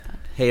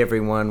Hey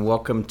everyone,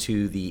 welcome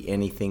to the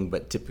Anything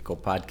But Typical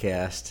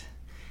podcast.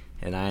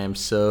 And I am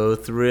so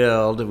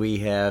thrilled we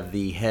have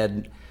the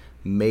head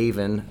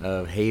maven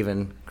of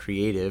Haven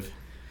Creative,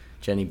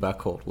 Jenny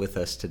Buckholt, with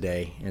us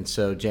today. And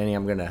so Jenny,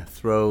 I'm going to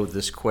throw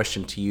this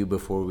question to you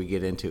before we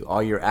get into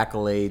all your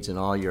accolades and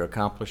all your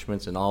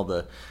accomplishments and all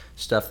the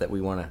stuff that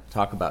we want to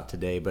talk about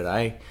today. But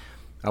I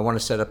want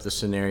to set up the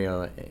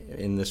scenario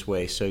in this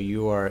way. So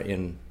you are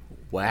in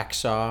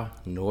Waxhaw,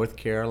 North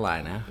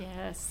Carolina.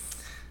 Yes.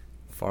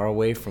 Far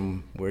away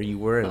from where you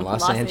were in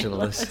Los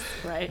Angeles.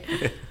 Right.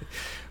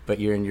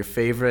 But you're in your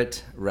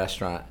favorite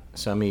restaurant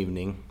some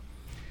evening,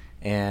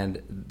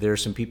 and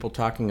there's some people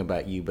talking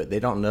about you, but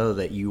they don't know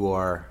that you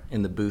are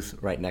in the booth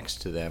right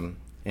next to them.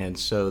 And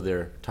so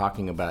they're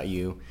talking about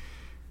you,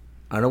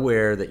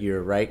 unaware that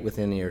you're right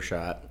within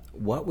earshot.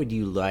 What would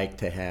you like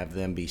to have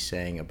them be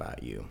saying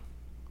about you?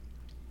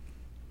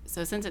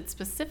 So since it's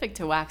specific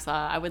to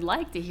Waxhaw, I would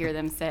like to hear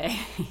them say,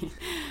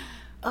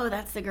 oh,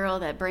 that's the girl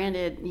that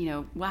branded,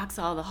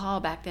 Waxhaw the Hall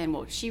back then.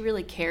 Well, she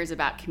really cares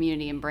about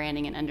community and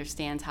branding and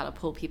understands how to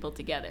pull people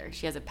together.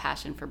 She has a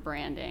passion for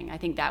branding. I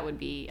think that would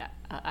be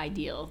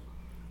ideal.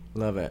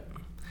 Love it.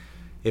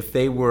 If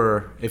you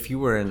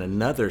were in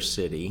another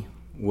city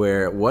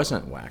where it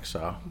wasn't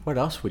Waxhaw, what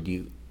else would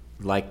you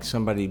like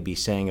somebody to be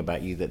saying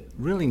about you that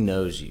really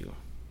knows you?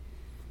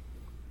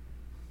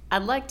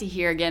 I'd like to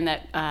hear again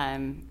that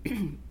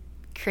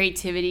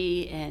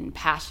creativity and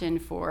passion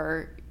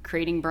for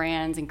creating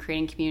brands and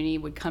creating community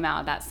would come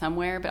out of that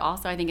somewhere. But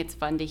also I think it's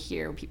fun to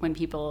hear when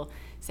people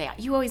say,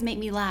 you always make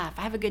me laugh.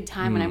 I have a good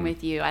time when I'm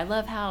with you. I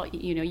love how,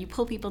 you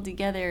pull people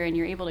together and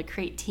you're able to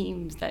create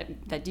teams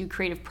that do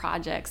creative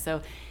projects.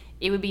 So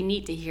it would be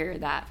neat to hear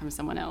that from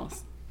someone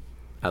else.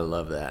 I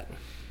love that.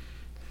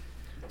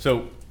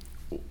 So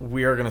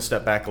we are going to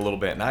step back a little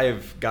bit, and I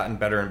have gotten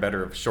better and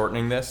better of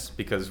shortening this,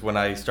 because when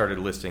I started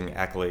listing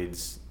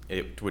accolades,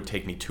 it would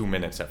take me 2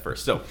 minutes at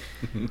first. So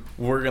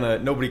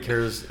nobody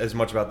cares as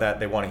much about that.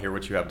 They want to hear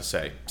what you have to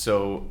say.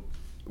 So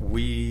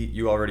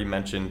you already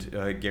mentioned,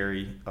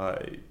 Gary,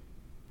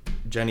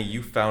 Jenny,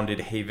 you founded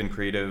Haven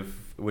Creative,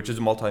 which is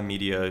a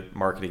multimedia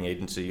marketing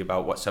agency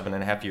about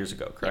 7.5 years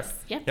ago, correct?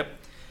 Yes. Yep.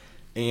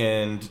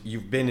 And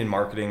you've been in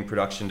marketing,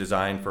 production,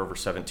 design for over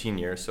 17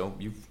 years, so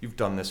you've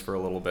done this for a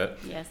little bit.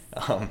 Yes.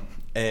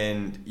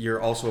 And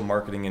you're also a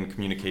marketing and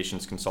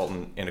communications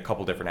consultant in a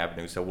couple different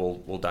avenues, so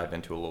we'll dive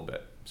into a little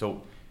bit.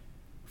 So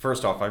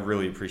first off, I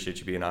really appreciate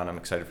you being on. I'm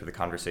excited for the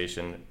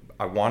conversation.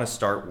 I want to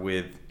start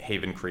with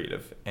Haven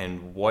Creative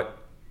and what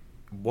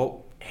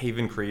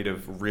Haven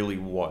Creative really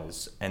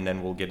was, and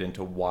then we'll get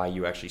into why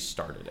you actually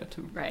started it.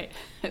 Right.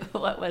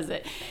 What was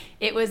it?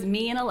 It was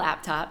me and a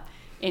laptop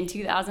in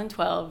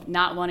 2012,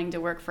 not wanting to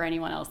work for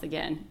anyone else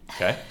again.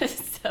 Okay.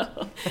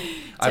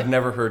 I've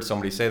never heard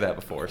somebody say that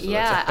before. So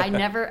yeah, I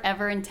never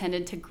ever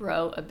intended to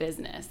grow a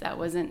business. That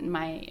wasn't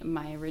my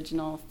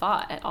original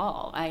thought at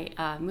all.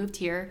 I moved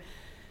here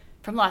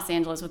from Los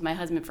Angeles with my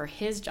husband for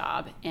his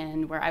job,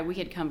 and where we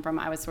had come from,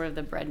 I was sort of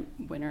the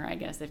breadwinner, I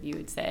guess, if you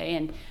would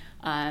say,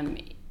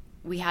 and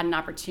we had an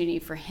opportunity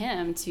for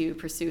him to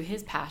pursue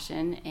his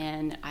passion,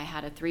 and I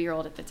had a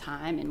 3-year-old at the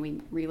time, and we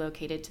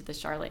relocated to the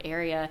Charlotte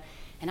area.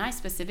 And I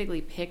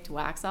specifically picked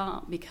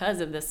Waxhaw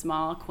because of the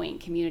small, quaint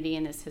community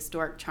and this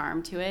historic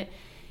charm to it.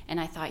 And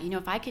I thought,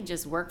 if I could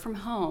just work from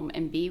home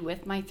and be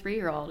with my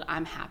 3-year-old,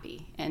 I'm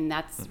happy. And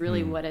that's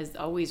really what has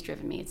always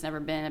driven me. It's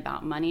never been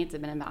about money. It's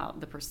been about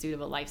the pursuit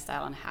of a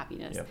lifestyle and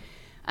happiness.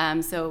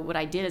 Yep. So what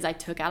I did is I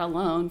took out a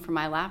loan for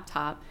my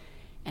laptop,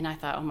 and I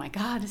thought, oh my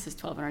God, this is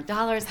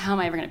 $1,200. How am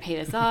I ever going to pay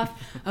this off?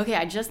 Okay,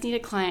 I just need a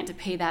client to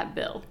pay that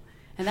bill.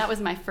 And that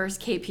was my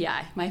first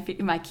KPI,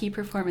 my key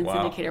performance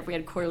indicator. If we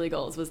had quarterly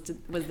goals, was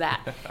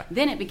that.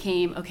 Then it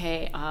became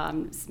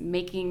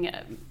making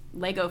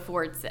Lego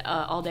forts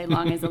all day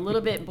long is a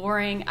little bit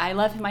boring. I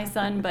love my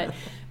son, but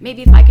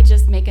maybe if I could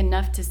just make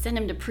enough to send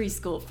him to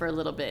preschool for a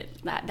little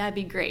bit, that'd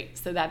be great.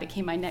 So that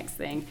became my next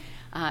thing.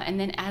 And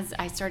then as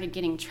I started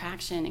getting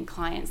traction and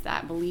clients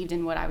that believed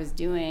in what I was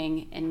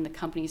doing, and the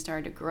company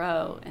started to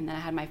grow, and then I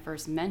had my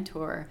first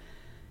mentor.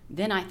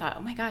 Then I thought,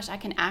 oh my gosh, I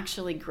can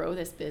actually grow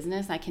this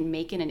business. I can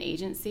make it an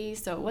agency.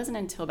 So it wasn't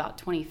until about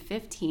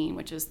 2015,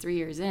 which was 3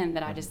 years in,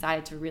 that I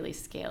decided to really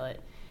scale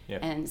it.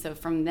 Yep. And so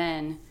from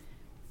then,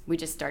 we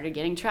just started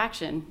getting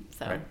traction.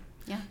 So, right.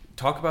 Yeah.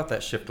 Talk about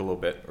that shift a little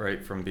bit,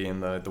 right? From being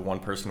the one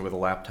person with a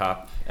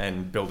laptop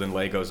and building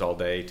Legos all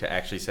day to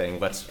actually saying,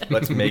 let's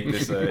make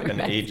this an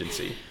Right.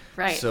 agency.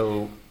 Right.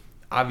 So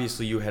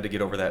obviously you had to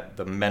get over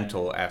the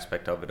mental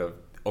aspect of it of,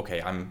 okay,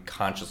 I'm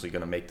consciously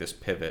going to make this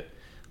pivot.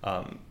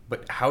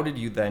 But how did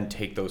you then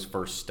take those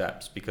first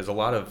steps? Because a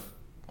lot of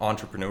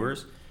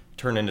entrepreneurs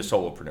turn into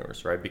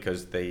solopreneurs, right?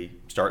 Because they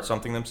start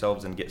something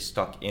themselves and get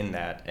stuck in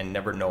that and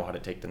never know how to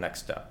take the next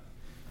step.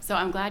 So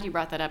I'm glad you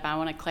brought that up. I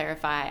want to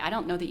clarify. I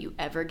don't know that you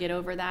ever get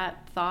over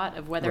that thought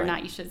of whether or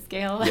not you should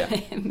scale.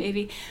 Yeah.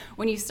 Maybe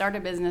when you start a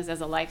business as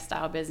a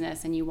lifestyle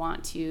business and you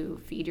want to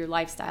feed your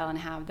lifestyle and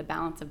have the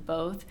balance of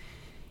both,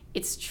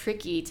 it's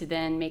tricky to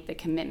then make the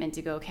commitment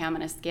to go, okay, I'm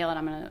going to scale it.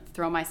 I'm going to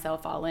throw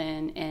myself all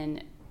in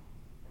and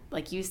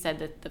like you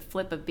said, the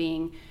flip of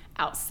being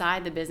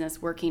outside the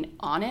business, working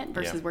on it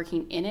versus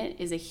working in it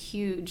is a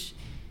huge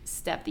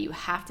step that you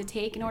have to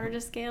take in order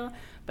to scale.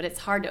 But it's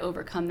hard to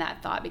overcome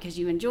that thought because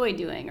you enjoy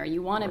doing, or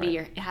you want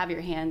to have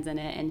your hands in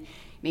it, and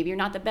maybe you're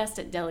not the best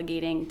at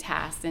delegating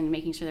tasks and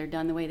making sure they're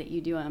done the way that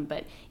you do them.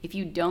 But if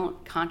you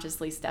don't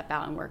consciously step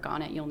out and work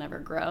on it, you'll never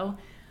grow.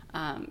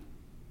 And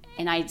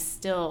I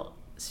still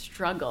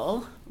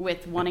struggle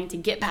with wanting to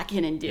get back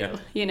in and do,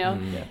 you know?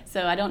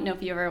 So I don't know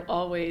if you ever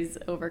always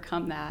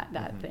overcome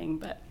that thing,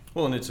 but.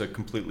 Well, and it's a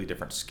completely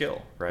different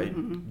skill,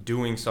 right?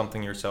 Doing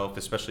something yourself,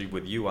 especially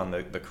with you on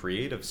the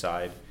creative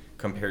side,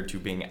 compared to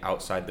being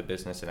outside the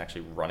business and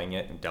actually running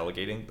it and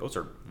delegating, those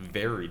are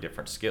very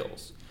different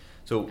skills.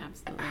 So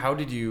Absolutely. how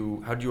did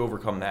you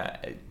overcome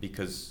that?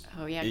 Because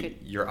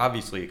you're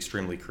obviously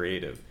extremely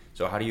creative.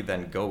 So how do you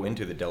then go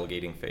into the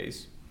delegating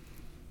phase?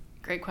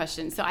 Great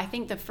question. So I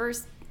think the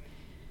first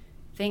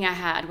thing I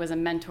had was a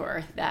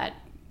mentor that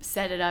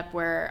set it up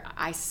where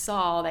I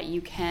saw that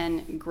you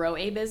can grow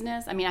a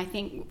business. I mean, I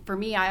think for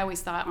me, I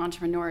always thought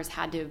entrepreneurs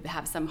had to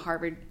have some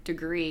Harvard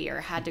degree or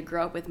had to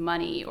grow up with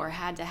money or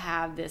had to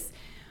have this,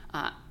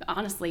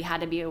 honestly,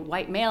 had to be a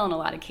white male in a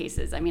lot of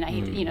cases. I mean, I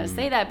hate to,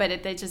 say that, but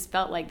it just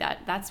felt like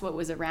that's what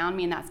was around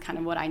me, and that's kind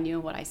of what I knew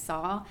and what I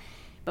saw.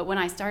 But when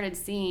I started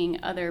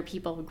seeing other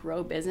people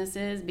grow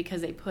businesses because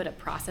they put a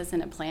process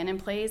and a plan in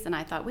place, and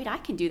I thought, wait, I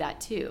can do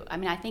that too. I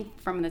mean, I think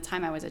from the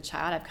time I was a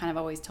child, I've kind of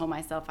always told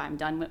myself I'm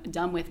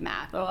done with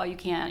math. Oh, you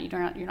can't.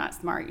 You're not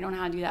smart. You don't know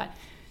how to do that.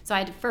 So I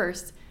had to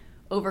first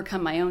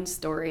overcome my own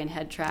story and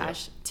head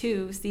trash.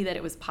 2, see that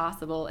it was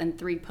possible, and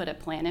 3, put a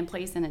plan in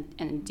place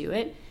and do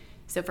it.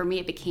 So for me,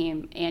 it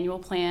became annual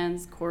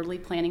plans, quarterly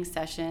planning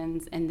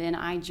sessions, and then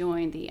I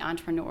joined the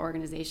Entrepreneur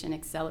Organization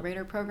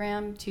Accelerator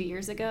Program 2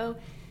 years ago.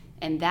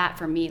 And that,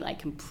 for me, like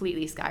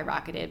completely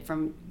skyrocketed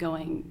from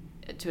going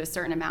to a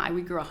certain amount.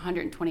 We grew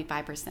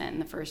 125% in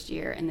the first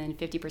year and then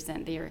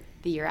 50%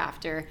 the year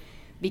after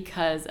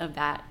because of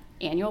that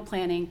annual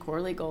planning,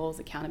 quarterly goals,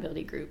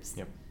 accountability groups.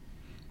 Yep.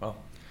 Well,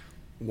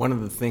 one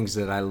of the things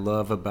that I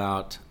love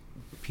about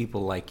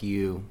people like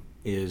you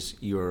is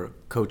you're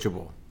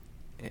coachable.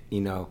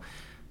 You know,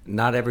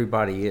 not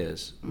everybody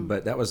is,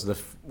 but that was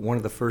one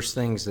of the first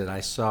things that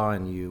I saw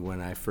in you when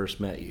I first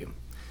met you.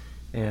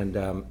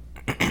 And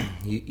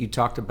you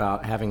talked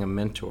about having a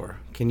mentor.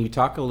 Can you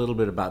talk a little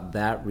bit about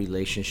that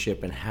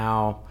relationship and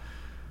how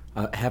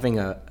having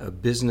a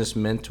business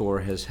mentor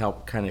has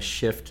helped kind of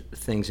shift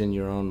things in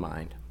your own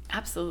mind?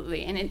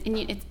 Absolutely. And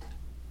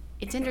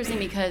it's interesting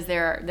because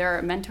there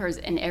are mentors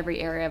in every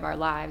area of our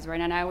lives, right?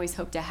 And I always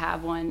hope to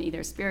have one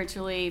either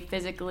spiritually,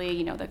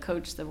 physically, the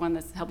coach, the one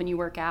that's helping you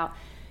work out,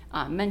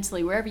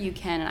 mentally, wherever you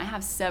can. And I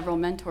have several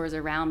mentors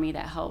around me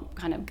that help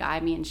kind of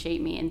guide me and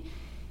shape me. And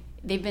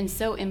they've been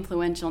so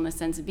influential in the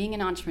sense of being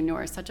an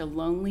entrepreneur is such a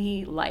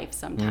lonely life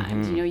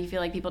sometimes. You feel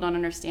like people don't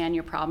understand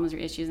your problems or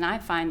issues. And I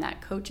find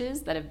that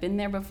coaches that have been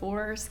there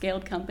before,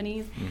 scaled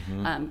companies,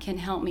 can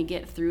help me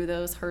get through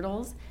those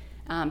hurdles,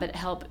 but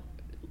help,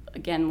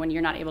 again, when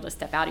you're not able to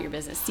step out of your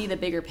business, see the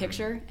bigger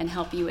picture and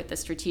help you with the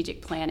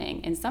strategic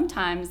planning. And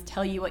sometimes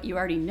tell you what you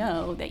already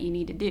know that you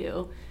need to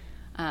do.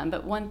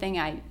 But one thing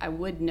I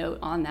would note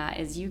on that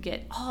is you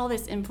get all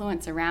this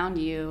influence around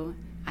you.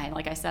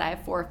 Like I said, I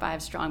have 4 or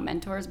 5 strong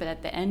mentors, but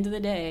at the end of the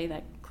day,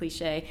 that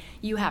cliche,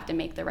 you have to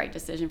make the right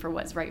decision for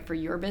what's right for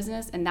your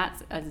business. And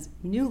that's a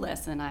new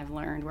lesson I've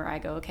learned where I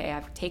go, okay,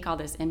 I take all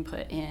this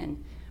input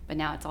in, but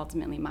now it's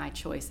ultimately my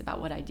choice about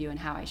what I do and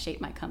how I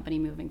shape my company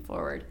moving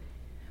forward.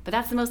 But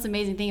that's the most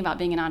amazing thing about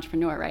being an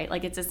entrepreneur, right?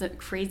 Like it's just a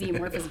crazy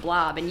amorphous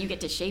blob, and you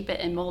get to shape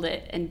it and mold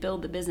it and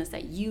build the business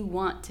that you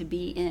want to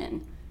be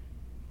in.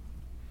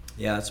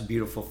 Yeah, that's a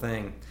beautiful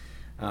thing.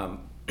 I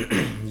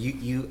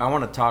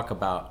want to talk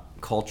about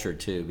culture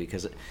too,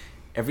 because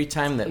every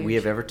time that we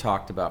have ever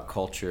talked about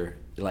culture,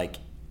 like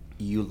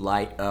you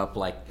light up,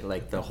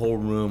 like the whole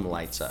room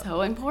lights up.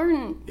 So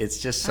important. It's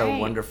just so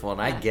wonderful,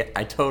 and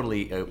I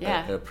totally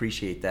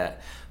appreciate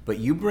that. But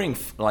you bring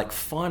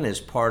fun is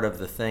part of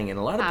the thing, and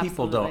a lot of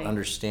people don't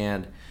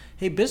understand.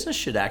 Hey, business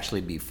should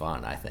actually be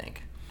fun, I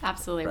think.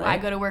 Absolutely. Right? Why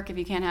go to work if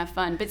you can't have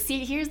fun? But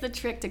see, here's the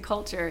trick to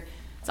culture.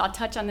 So I'll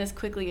touch on this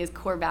quickly, is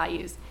core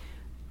values.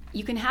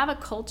 You can have a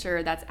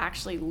culture that's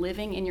actually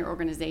living in your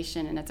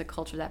organization, and it's a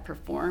culture that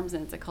performs,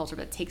 and it's a culture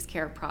that takes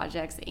care of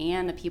projects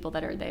and the people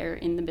that are there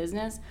in the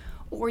business.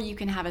 Or you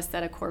can have a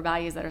set of core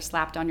values that are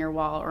slapped on your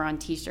wall or on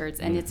t-shirts,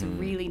 and it's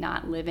really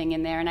not living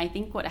in there. And I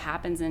think what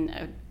happens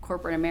in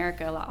corporate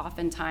America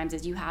oftentimes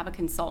is you have a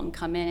consultant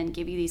come in and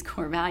give you these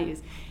core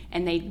values,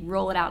 and they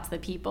roll it out to the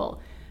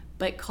people.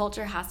 But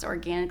culture has to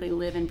organically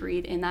live and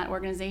breathe in that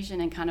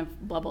organization and kind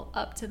of bubble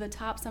up to the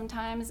top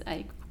sometimes.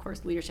 Of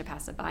course, leadership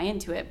has to buy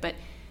into it, but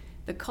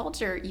the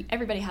culture,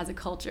 everybody has a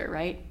culture,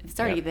 right? It's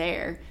already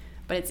there,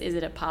 but is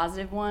it a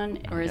positive one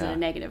or is it a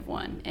negative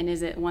one? And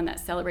is it one that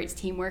celebrates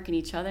teamwork and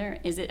each other?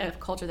 Is it a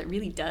culture that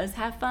really does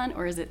have fun,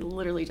 or is it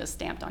literally just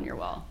stamped on your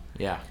wall?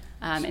 Yeah.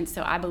 And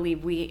so I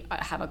believe we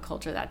have a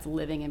culture that's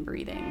living and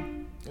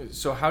breathing.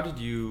 So how did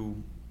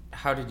you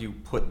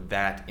put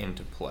that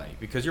into play?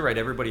 Because you're right,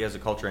 everybody has a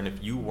culture, and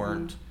if you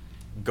weren't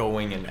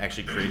going and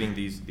actually creating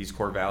these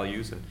core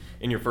values. And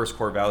in your first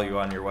core value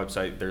on your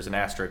website, there's an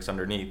asterisk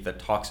underneath that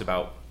talks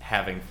about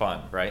having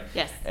fun, right?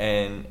 Yes.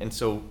 And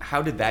so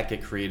how did that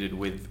get created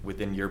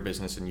within your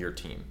business and your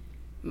team?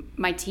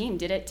 My team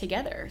did it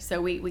together.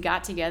 So we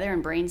got together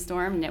and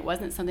brainstormed, and it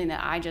wasn't something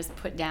that I just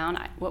put down.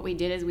 What we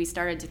did is we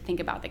started to think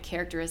about the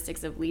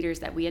characteristics of leaders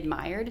that we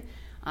admired,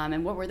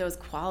 and what were those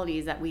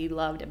qualities that we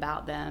loved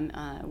about them,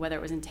 whether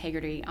it was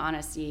integrity,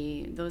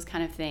 honesty, those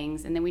kind of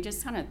things. And then we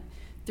just kind of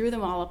threw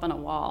them all up on a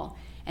wall.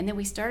 And then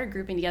we started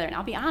grouping together. And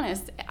I'll be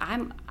honest,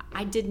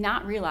 I did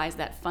not realize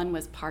that fun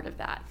was part of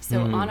that. So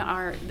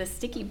on the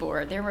sticky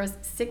board, there was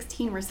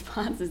 16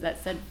 responses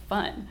that said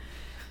fun.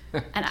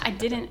 And I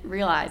didn't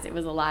realize it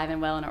was alive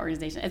and well in our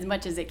organization as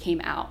much as it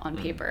came out on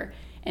paper.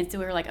 And so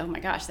we were like, oh my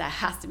gosh, that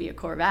has to be a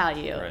core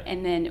value. Right.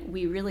 And then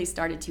we really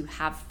started to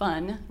have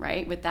fun,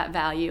 right, with that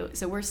value.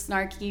 So we're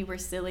snarky, we're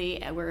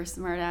silly, we're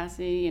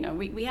smart-assy,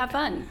 we have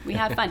fun. We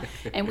have fun.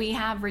 And we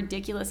have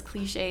ridiculous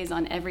cliches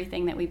on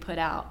everything that we put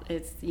out.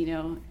 It's,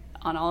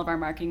 on all of our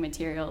marketing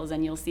materials,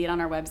 and you'll see it on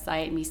our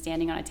website, me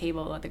standing on a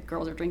table while the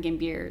girls are drinking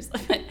beers.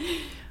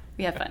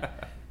 We have fun.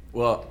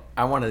 Well,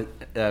 I want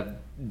to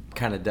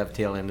kind of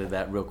dovetail into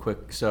that real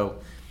quick. So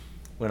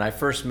when I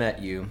first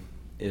met you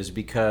is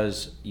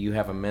because you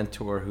have a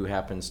mentor who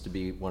happens to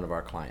be one of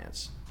our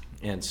clients.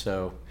 And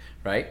so,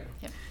 right?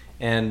 Yep.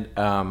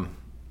 And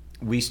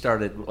we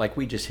started,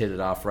 we just hit it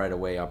off right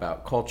away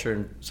about culture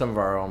and some of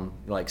our own,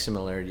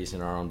 similarities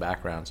in our own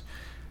backgrounds.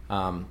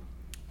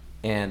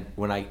 And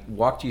when I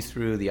walked you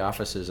through the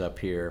offices up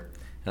here,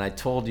 and I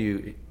told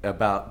you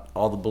about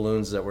all the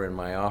balloons that were in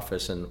my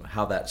office and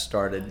how that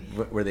started,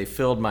 where they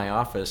filled my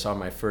office on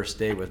my first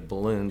day with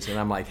balloons. And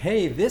I'm like,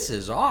 hey, this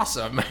is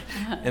awesome.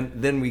 And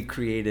then we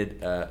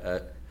created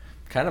a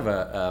kind of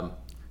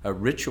a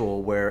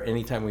ritual where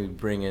anytime we would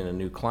bring in a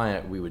new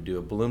client, we would do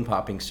a balloon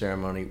popping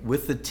ceremony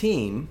with the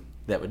team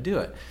that would do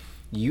it.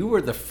 You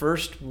were the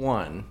first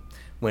one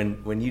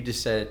when you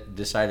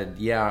decided,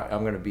 yeah,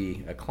 I'm going to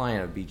be a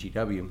client of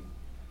BGW.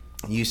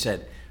 You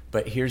said,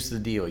 but here's the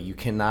deal. You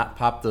cannot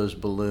pop those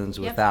balloons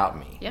without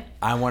me. Yep.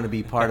 I want to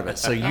be part of it.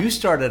 So you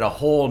started a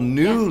whole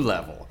new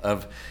level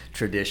of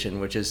tradition,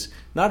 which is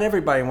not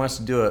everybody wants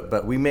to do it,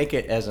 but we make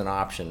it as an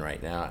option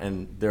right now.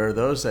 And there are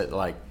those that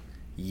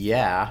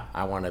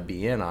I want to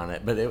be in on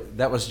it. But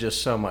that was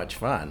just so much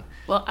fun.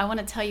 Well, I want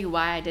to tell you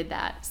why I did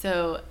that.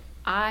 So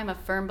I'm a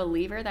firm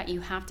believer that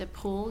you have to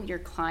pull your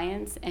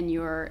clients and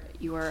your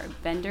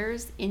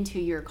vendors into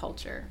your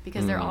culture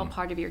because they're all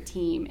part of your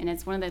team. And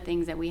it's one of the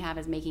things that we have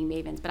as Making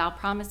Mavens. But I'll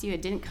promise you,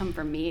 it didn't come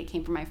from me. It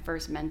came from my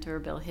first mentor,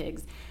 Bill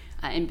Higgs,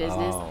 in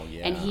business. Oh,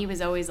 yeah. And he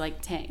was always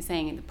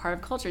saying, the part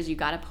of culture is you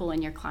got to pull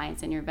in your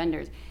clients and your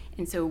vendors.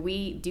 And so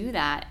we do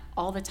that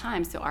all the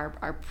time. So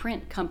our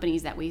print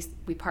companies that we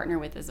partner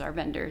with as our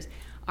vendors,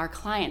 our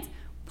clients,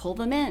 pull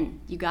them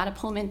in. You got to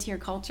pull them into your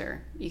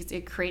culture.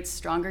 It creates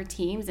stronger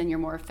teams and you're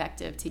more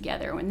effective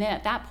together. When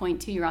at that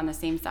point too, you're on the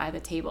same side of the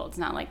table. It's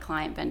not like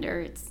client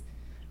vendor.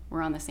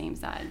 We're on the same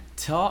side.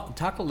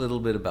 Talk a little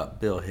bit about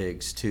Bill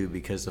Higgs too,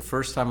 because the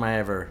first time I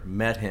ever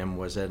met him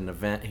was at an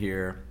event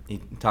here.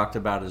 He talked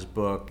about his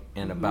book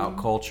and about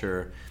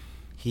culture.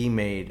 He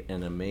made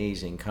an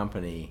amazing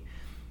company.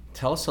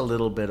 Tell us a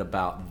little bit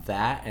about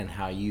that and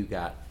how you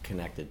got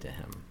connected to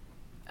him.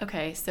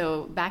 Okay,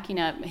 so backing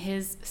up,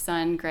 his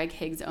son, Greg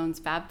Higgs, owns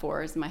Fab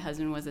Fours. My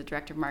husband was a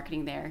director of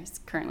marketing there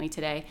currently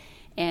today.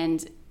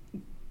 And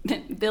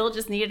Bill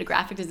just needed a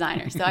graphic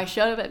designer. So I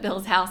showed up at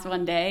Bill's house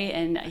one day,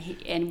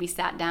 and we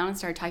sat down and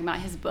started talking about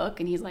his book.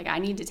 And he's like, I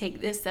need to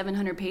take this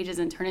 700 pages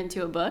and turn it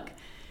into a book.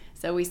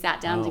 So we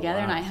sat down together,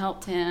 and I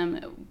helped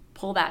him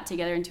pull that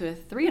together into a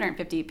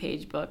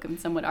 350-page book. And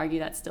some would argue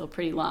that's still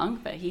pretty long,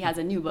 but he has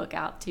a new book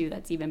out, too,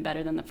 that's even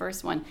better than the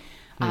first one.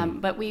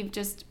 But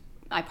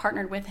I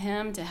partnered with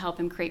him to help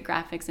him create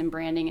graphics and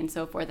branding and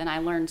so forth, and I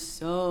learned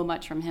so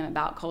much from him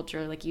about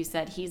culture. Like you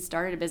said, he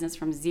started a business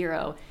from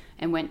zero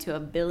and went to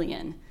 $1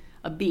 billion,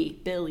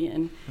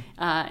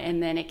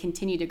 and then it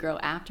continued to grow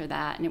after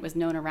that, and it was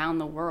known around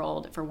the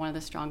world for one of the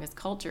strongest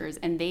cultures,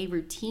 and they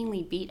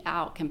routinely beat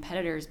out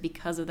competitors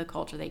because of the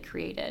culture they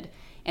created,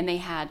 and they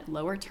had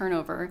lower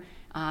turnover,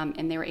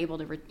 and they were able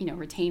to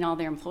retain all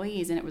their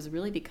employees, and it was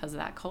really because of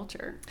that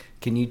culture.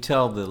 Can you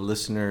tell the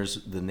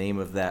listeners the name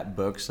of that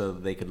book so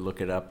that they could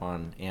look it up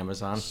on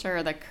Amazon?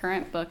 Sure. The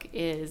current book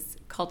is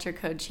Culture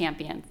Code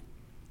Champions.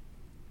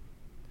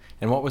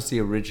 And what was the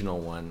original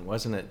one?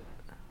 Was it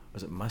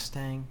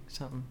Mustang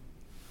something?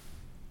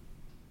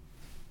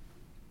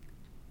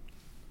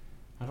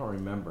 I don't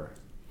remember.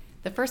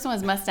 The first one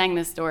was Mustang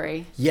the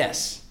Story.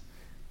 Yes.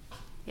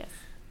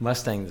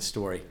 Mustang the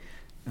Story.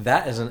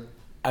 That isn't...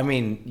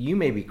 you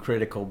may be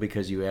critical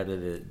because you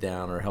edited it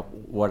down or help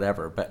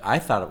whatever, but I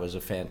thought it was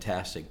a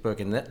fantastic book.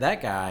 And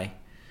that guy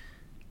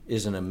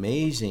is an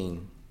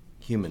amazing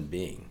human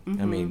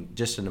being.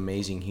 Just an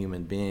amazing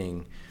human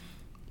being.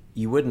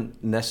 You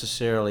wouldn't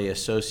necessarily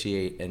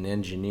associate an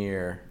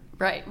engineer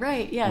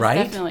Right. Yes,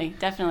 Right?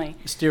 definitely.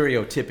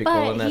 Stereotypical,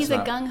 But and that's he's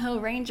not. a gung-ho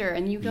ranger,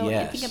 and you go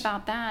and think Yes.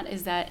 about that,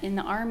 is that in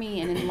the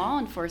Army and in law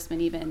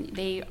enforcement even,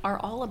 they are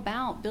all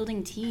about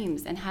building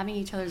teams and having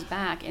each other's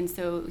back. And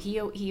so he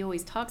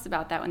always talks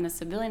about that in the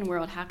civilian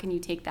world. How can you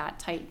take that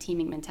tight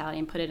teaming mentality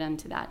and put it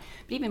into that?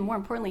 But even more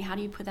importantly, how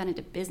do you put that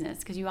into business?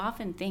 Because you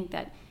often think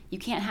that you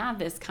can't have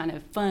this kind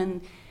of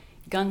fun,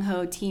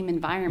 gung-ho team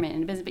environment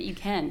in business, but you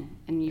can,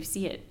 and you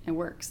see it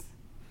works.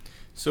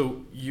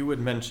 So you had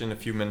mentioned a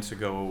few minutes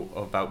ago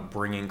about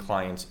bringing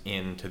clients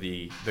into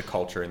the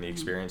culture and the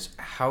experience.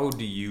 How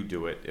do you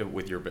do it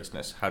with your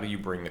business? How do you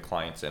bring the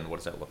clients in? What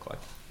does that look like?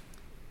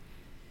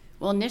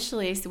 Well,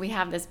 initially, so we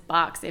have this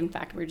box. In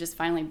fact, we're just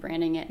finally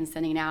branding it and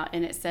sending it out,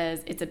 and it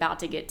says it's about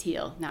to get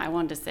teal. Now, I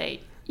wanted to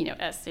say,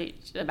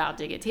 SH about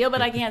to get teal,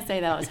 but I can't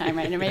say that all the time,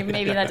 right? And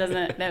maybe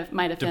that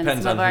might offend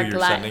Depends some of on who you're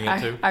sending it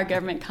to. our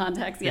government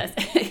contacts, yes.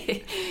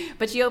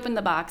 But you open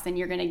the box and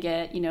you're going to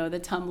get, the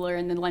tumbler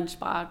and the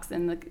lunchbox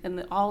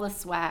and all the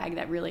swag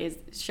that really is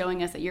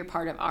showing us that you're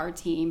part of our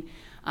team.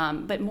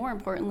 But more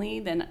importantly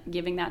than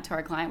giving that to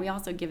our client, we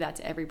also give that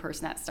to every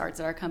person that starts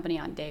at our company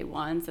on day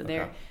one. So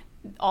they're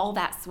all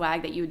that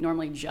swag that you would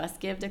normally just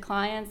give to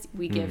clients,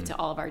 we give to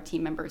all of our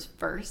team members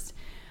first.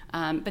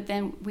 But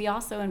then we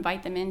also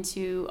invite them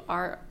into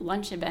our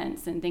lunch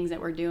events and things that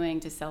we're doing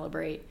to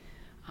celebrate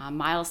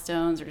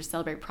milestones or to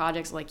celebrate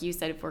projects. Like you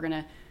said, if we're going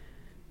to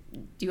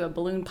do a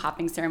balloon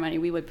popping ceremony,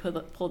 we would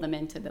pull them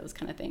into those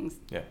kind of things.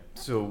 Yeah.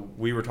 So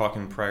we were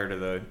talking prior to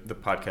the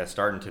podcast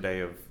starting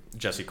today of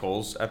Jesse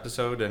Cole's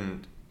episode,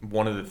 and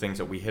one of the things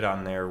that we hit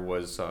on there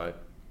was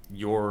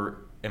your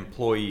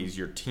employees,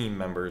 your team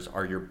members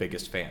are your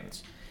biggest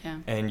fans. Yeah.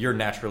 And you're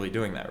naturally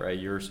doing that, right?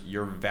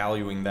 You're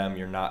valuing them.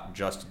 You're not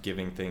just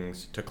giving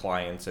things to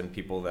clients and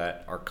people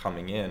that are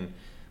coming in,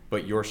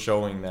 but you're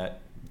showing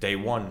that day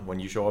one when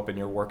you show up and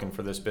you're working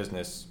for this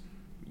business,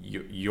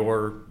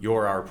 you're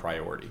our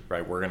priority,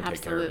 right? We're going to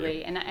take care of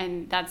you. Absolutely.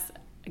 And that's,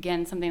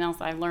 again, something else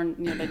I've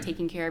learned, that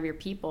taking care of your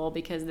people,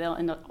 because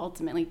they'll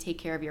ultimately take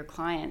care of your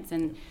clients.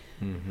 And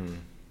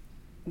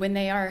when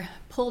they are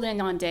pulled in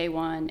on day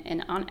one,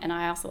 and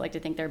I also like to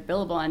think they're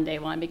billable on day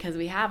one, because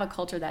we have a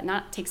culture that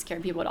not takes care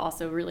of people, but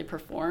also really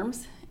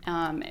performs.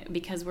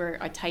 Because we're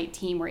a tight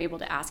team, we're able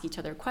to ask each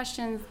other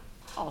questions.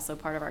 Also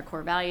part of our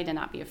core value to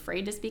not be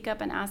afraid to speak up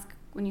and ask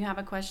when you have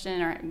a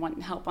question or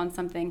want help on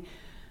something.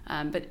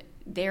 But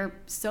they're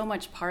so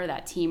much part of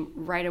that team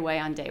right away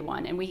on day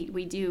one. And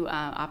we do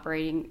have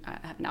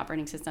an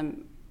operating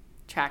system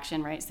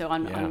traction, right? So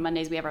on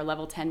Mondays we have our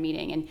level 10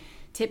 meeting, and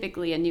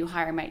typically a new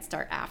hire might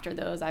start after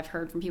those, I've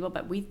heard from people,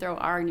 but we throw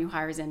our new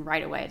hires in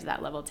right away to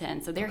that level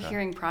 10. So they're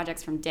hearing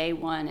projects from day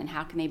one and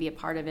how can they be a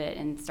part of it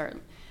and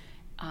start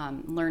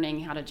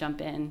learning how to jump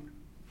in.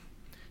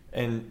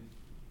 And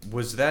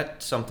was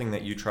that something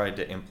that you tried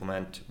to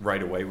implement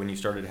right away when you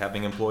started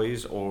having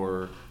employees,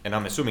 and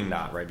I'm assuming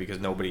not, right? Because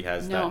nobody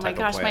has that type of plan.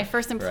 No, my gosh, my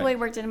first employee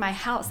worked in my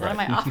house, out of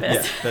my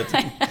office.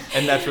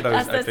 And that's what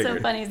I figured. That's so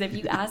funny, is if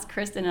you ask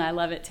Kristen, and I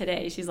love it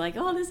today, she's like,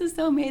 oh, this is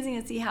so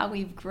amazing to see how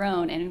we've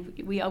grown. And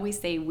we always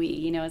say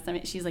we,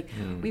 she's like,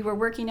 we were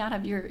working out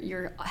of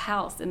your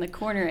house in the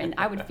corner, and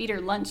I would feed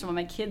her lunch when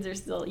my kids are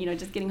still,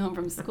 just getting home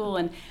from school.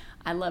 And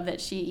I love that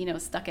she,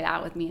 stuck it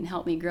out with me and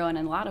helped me grow. And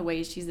in a lot of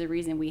ways, she's the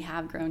reason we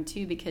have grown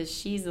too, because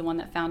she's the one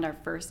that found our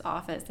first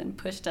office and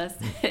pushed us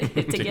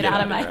to get out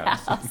of my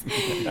house.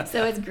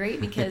 So it's great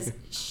because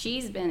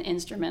she's been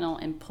instrumental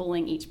in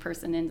pulling each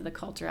person into the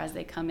culture as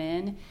they come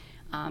in.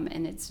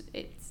 And it's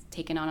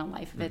taken on a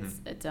life of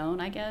its own,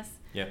 I guess.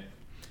 Yeah.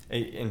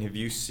 And have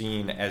you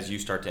seen, as you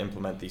start to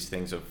implement these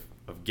things of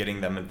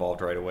getting them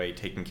involved right away,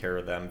 taking care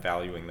of them,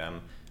 valuing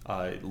them,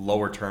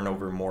 lower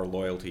turnover, more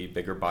loyalty,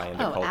 bigger buy-in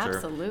to culture?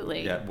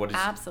 Absolutely. Yeah.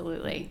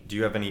 Absolutely. Do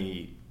you have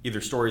any either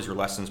stories or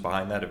lessons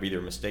behind that of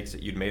either mistakes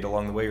that you'd made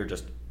along the way, or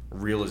just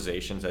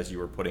realizations as you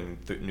were putting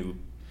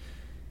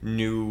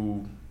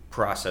new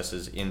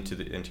processes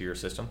into your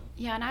system?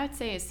 Yeah, and I would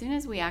say as soon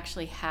as we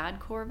actually had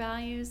core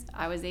values,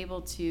 I was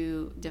able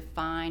to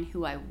define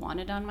who I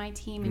wanted on my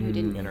team and who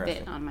didn't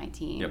fit on my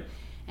team. Yep.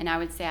 And I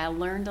would say I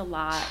learned a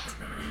lot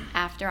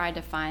after I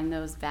defined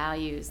those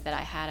values, that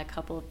I had a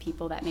couple of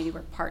people that maybe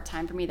were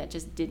part-time for me that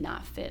just did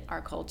not fit our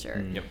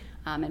culture. Yep.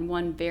 And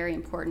one very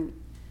important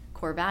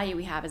core value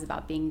we have is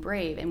about being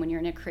brave. And when you're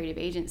in a creative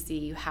agency,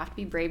 you have to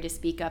be brave to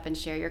speak up and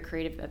share your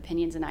creative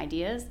opinions and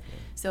ideas.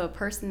 So a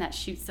person that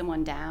shoots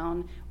someone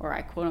down, or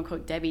I quote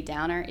unquote Debbie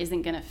Downer,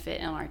 isn't going to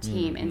fit on our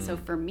team. And so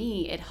for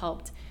me, it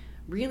helped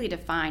really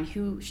define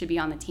who should be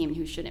on the team and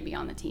who shouldn't be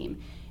on the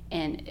team.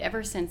 And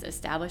ever since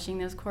establishing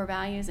those core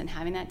values and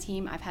having that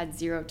team, I've had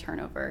zero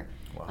turnover.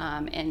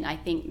 Wow. And I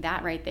think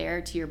that right there,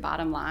 to your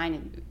bottom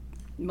line,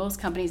 most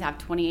companies have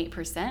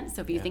 28%.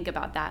 So if you think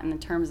about that in the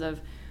terms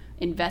of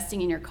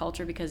investing in your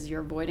culture because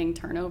you're avoiding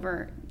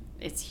turnover,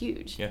 it's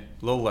huge. Yeah,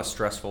 a little less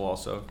stressful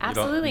also.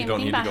 Absolutely. And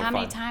think about how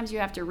many times you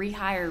have to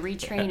rehire,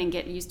 retrain, and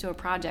get used to a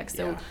project.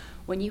 So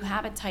when you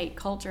have a tight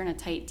culture and a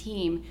tight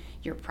team,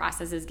 your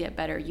processes get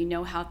better. You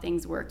know how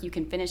things work. You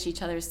can finish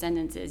each other's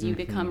sentences. You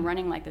become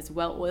running like this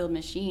well-oiled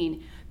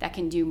machine that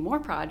can do more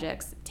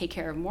projects, take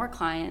care of more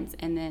clients,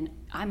 and then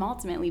I'm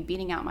ultimately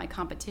beating out my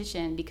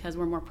competition because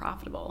we're more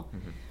profitable.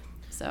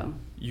 So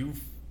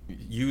you've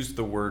used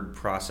the word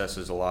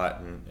processes a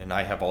lot, and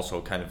I have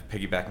also, kind of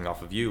piggybacking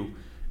off of you.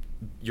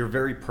 You're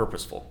very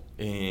purposeful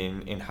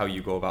in how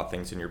you go about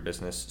things in your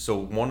business. So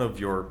one of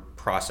your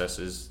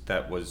processes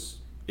that was,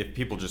 if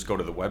people just go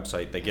to the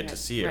website, they get to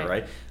see it,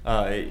 right?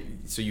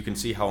 So you can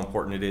see how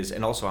important it is,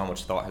 and also how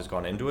much thought has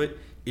gone into it,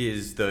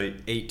 is the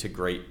 8 to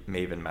Great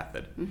Maven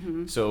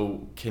method.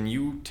 So can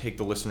you take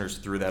the listeners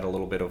through that a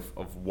little bit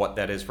of what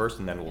that is first,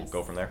 and then we'll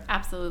go from there?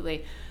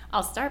 Absolutely.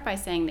 I'll start by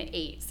saying the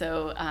 8.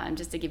 So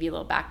just to give you a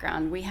little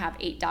background, we have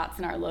 8 dots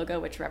in our logo,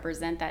 which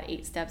represent that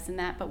 8 steps in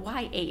that. But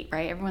why 8,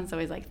 right? Everyone's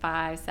always like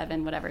 5,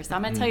 7, whatever. So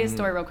I'm going to tell you a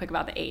story real quick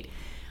about the 8.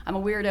 I'm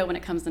a weirdo when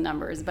it comes to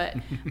numbers, but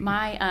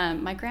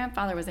my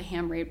grandfather was a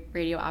ham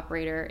radio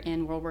operator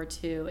in World War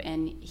II,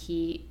 and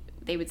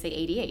they would say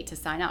 88 to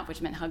sign off,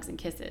 which meant hugs and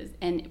kisses.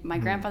 And my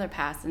grandfather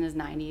passed in his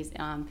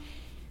 90s,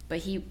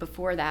 but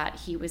before that,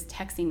 he was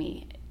texting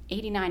me,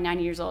 89,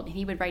 90 years old, and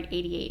he would write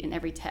 88 in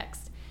every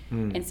text.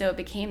 And so it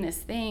became this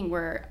thing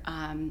where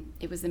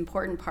it was an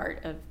important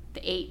part of the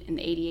 8 and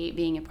the 88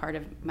 being a part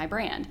of my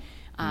brand.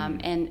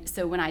 And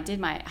so when I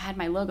had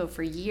my logo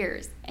for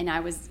years, and I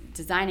was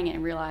designing it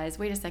and realized,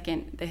 wait a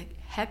second, the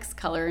hex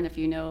color, and if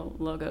you know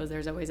logos,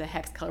 there's always a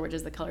hex color, which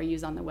is the color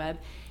used on the web,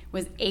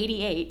 was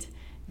 88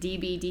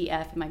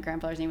 DBDF. My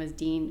grandfather's name was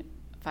Dean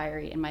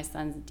Fiery, and my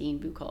son's Dean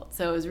Buchholz.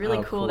 So it was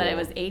really cool that it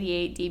was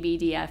 88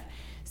 DBDF.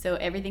 So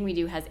everything we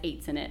do has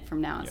 8s in it from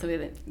now on. Yeah.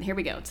 So here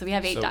we go. So we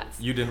have 8 dots.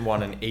 You didn't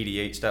want an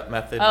 88-step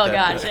method? Oh,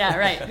 gosh. Yeah,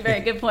 right.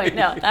 Very good point.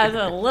 No, that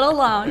was a little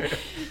long.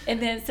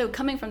 And then, so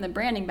coming from the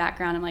branding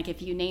background, I'm like,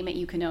 if you name it,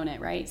 you can own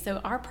it, right? So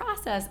our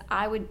process,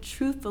 I would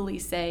truthfully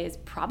say, is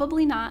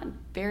probably not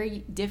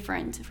very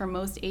different for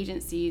most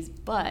agencies,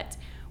 but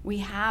we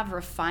have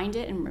refined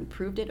it and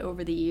improved it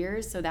over the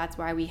years. So that's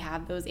why we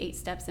have those 8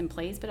 steps in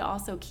place, but it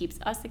also keeps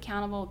us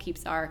accountable,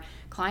 keeps our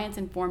clients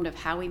informed of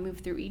how we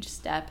move through each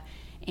step.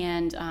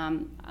 And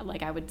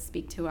like I would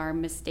speak to our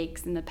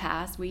mistakes in the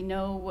past, we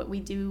know what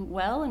we do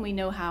well and we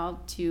know how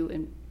to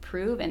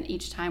improve, and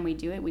each time we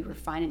do it, we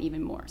refine it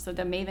even more. So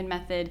the Maven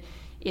method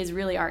is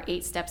really our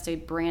 8 steps to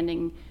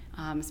branding,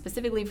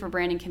 specifically for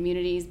branding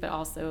communities, but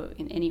also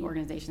in any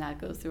organization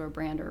that goes through a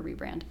brand or a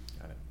rebrand.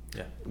 Got it.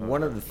 Yeah.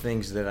 One of the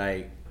things that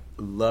I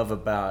love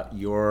about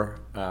your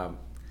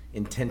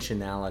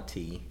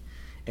intentionality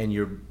and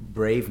your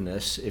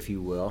braveness, if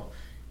you will,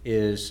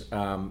 is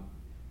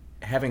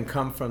having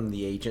come from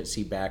the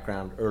agency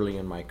background early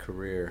in my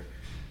career.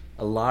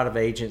 A lot of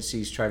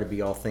agencies try to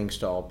be all things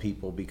to all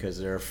people because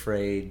they're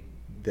afraid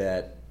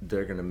that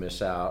they're going to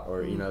miss out,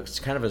 or it's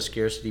kind of a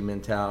scarcity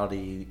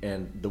mentality,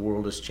 and the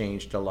world has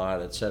changed a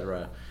lot,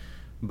 etc.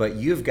 But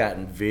you've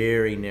gotten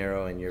very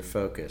narrow in your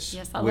focus.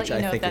 Yes, I'll let you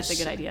know if that's a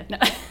good idea. No.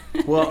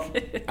 Well,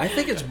 I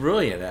think it's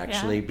brilliant,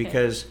 actually, yeah? Okay.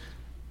 Because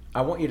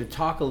I want you to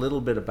talk a little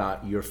bit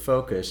about your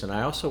focus, and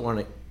I also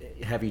want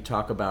to have you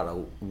talk about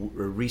a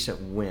recent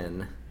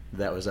win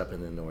that was up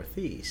in the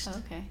Northeast.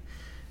 Oh, okay.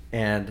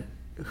 And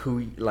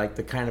who, like,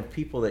 the kind of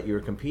people that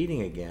you're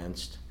competing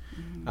against.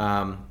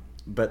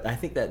 But I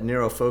think that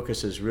narrow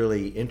focus is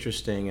really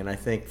interesting, and I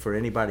think for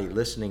anybody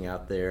listening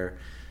out there,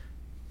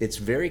 it's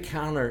very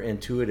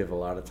counterintuitive a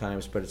lot of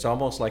times, but it's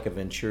almost like a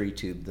Venturi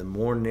tube. The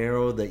more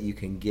narrow that you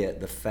can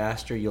get, the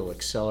faster you'll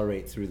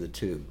accelerate through the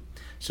tube.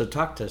 So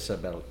talk to us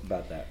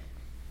about that.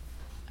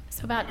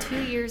 So about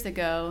 2 years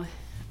ago,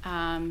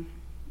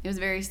 it was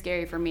very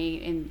scary for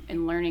me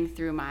in learning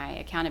through my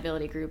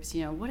accountability groups,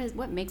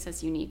 what makes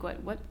us unique,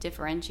 what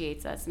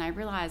differentiates us. And I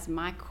realized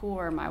my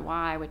core, my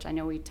why, which I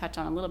know we touch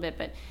on a little bit,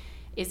 but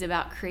is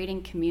about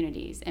creating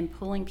communities and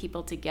pulling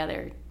people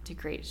together to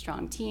create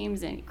strong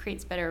teams, and it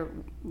creates better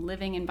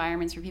living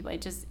environments for people.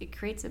 It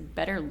creates a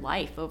better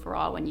life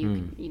overall when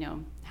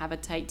you have a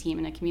tight team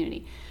in a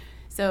community.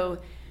 So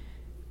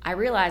I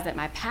realized that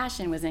my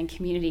passion was in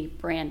community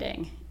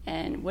branding.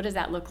 And what does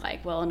that look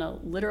like? Well, in a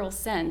literal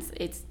sense,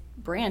 it's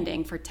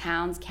branding for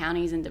towns,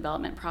 counties, and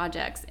development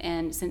projects.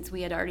 And since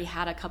we had already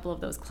had a couple of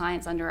those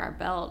clients under our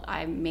belt,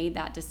 I made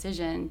that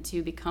decision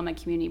to become a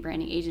community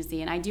branding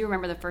agency. And I do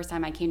remember the first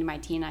time I came to my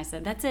team and I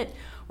said, that's it,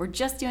 we're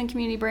just doing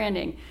community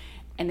branding.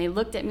 And they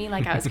looked at me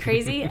like I was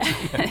crazy.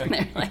 And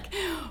they're like,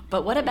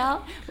 but what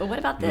about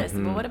this?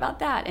 But what about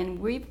that? And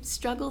we've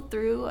struggled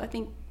through, I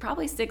think,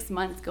 probably 6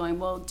 months going,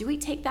 well, do we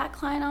take that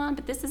client on?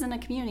 But this isn't a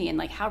community. And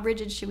like, how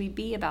rigid should we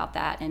be about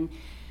that? And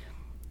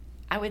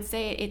I would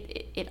say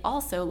it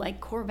also,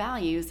 like core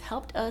values,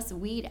 helped us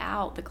weed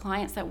out the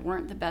clients that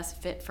weren't the best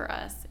fit for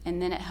us.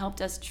 And then it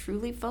helped us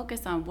truly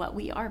focus on what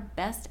we are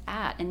best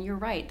at. And you're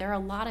right, there are a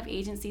lot of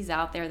agencies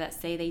out there that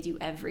say they do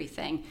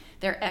everything.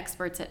 They're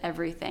experts at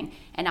everything.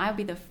 And I would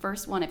be the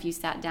first one if you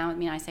sat down with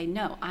me and I say,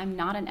 no, I'm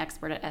not an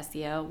expert at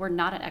SEO. We're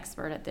not an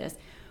expert at this.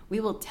 we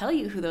will tell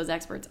you who those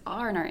experts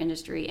are in our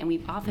industry, and we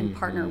often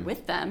partner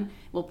with them.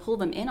 We'll pull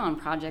them in on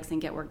projects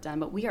and get work done,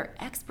 but we are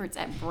experts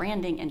at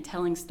branding and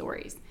telling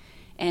stories.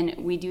 And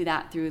we do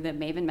that through the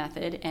Maven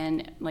method.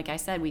 And like I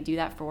said, we do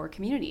that for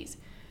communities.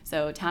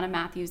 So Town of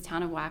Matthews,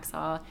 Town of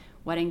Waxhaw,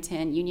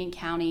 Weddington, Union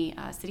County,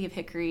 City of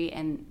Hickory,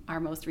 and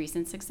our most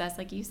recent success,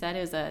 like you said,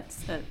 is a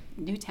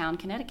Newtown,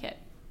 Connecticut.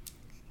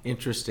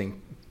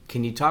 Interesting.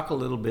 Can you talk a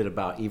little bit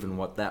about even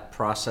what that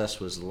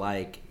process was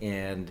like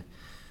and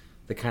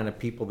the kind of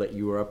people that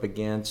you were up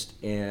against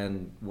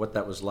and what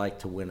that was like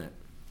to win it?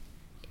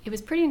 It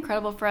was pretty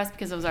incredible for us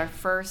because it was our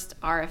first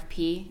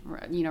RFP,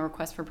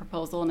 request for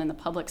proposal, and in the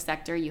public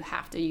sector, you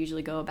have to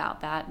usually go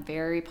about that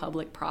very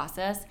public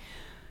process.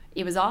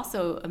 It was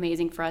also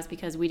amazing for us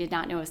because we did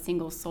not know a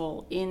single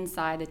soul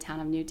inside the town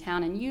of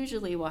Newtown, and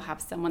usually we'll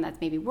have someone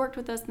that's maybe worked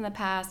with us in the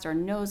past or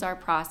knows our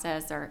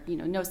process or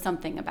knows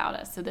something about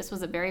us. So this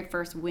was a very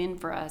first win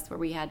for us where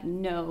we had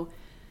no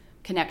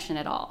connection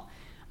at all,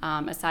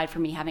 aside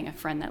from me having a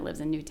friend that lives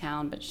in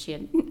Newtown, but she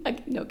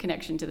had no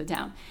connection to the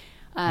town.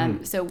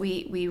 So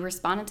we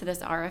responded to this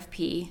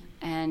RFP,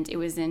 and it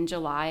was in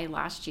July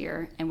last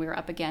year, and we were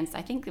up against,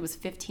 I think it was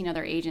 15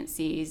 other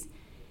agencies,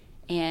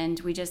 and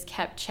we just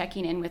kept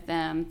checking in with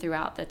them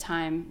throughout the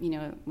time,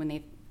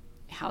 when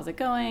how's it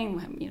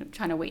going,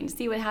 trying to wait and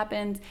see what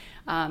happens.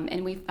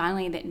 And we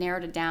finally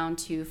narrowed it down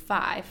to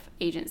 5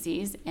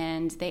 agencies,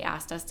 and they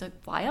asked us to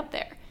fly up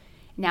there.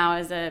 Now,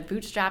 as a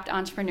bootstrapped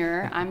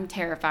entrepreneur, I'm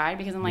terrified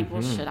because I'm like,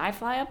 well, should I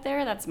fly up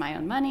there? That's my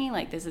own money.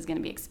 Like, this is going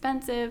to be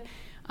expensive.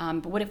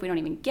 But what if we don't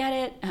even get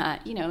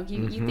it?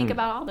 You think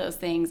about all those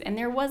things. And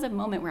there was a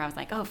moment where I was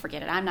like, oh,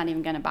 forget it. I'm not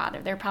even going to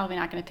bother. They're probably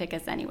not going to pick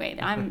us anyway.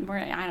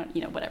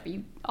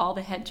 Whatever. All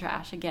the head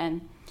trash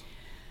again.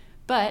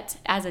 But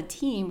as a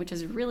team, which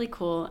is really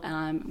cool,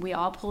 we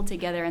all pulled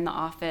together in the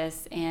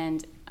office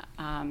and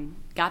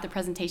got the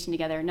presentation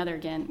together.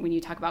 Again, when you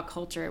talk about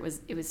culture, it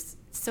was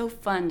so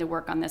fun to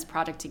work on this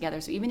project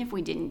together. So even if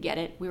we didn't get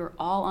it, we were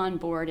all on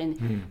board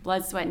and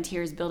blood, sweat, and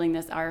tears building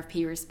this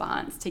RFP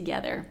response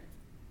together.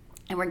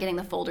 And we're getting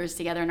the folders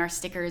together and our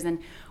stickers, and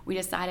we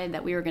decided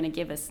that we were going to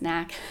give a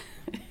snack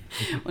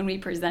when we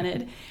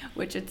presented,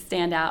 which would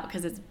stand out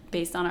because it's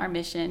based on our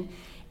mission.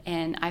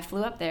 And I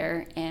flew up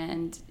there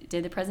and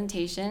did the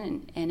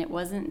presentation, and it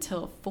wasn't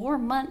until 4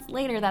 months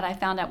later that I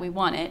found out we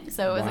won it.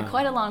 So it was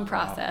quite a long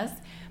process,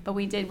 but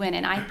we did win.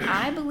 And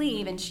I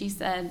believe, and she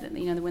said, that,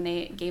 when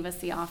they gave us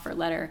the offer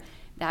letter,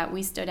 that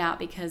we stood out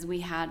because we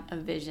had a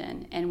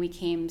vision and we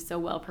came so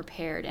well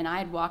prepared. And I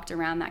had walked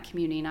around that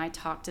community and I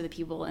talked to the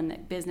people in the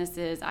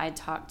businesses. I had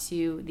talked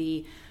to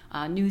the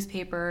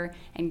newspaper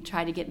and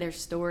tried to get their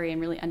story and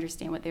really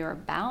understand what they were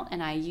about.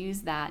 And I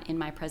used that in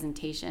my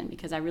presentation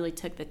because I really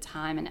took the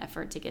time and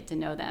effort to get to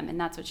know them. And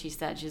that's what she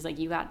said. She's like,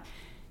 you got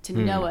to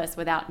know us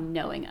without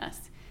knowing us.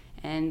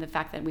 And the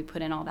fact that we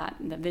put in all that,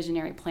 the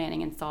visionary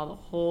planning, and saw the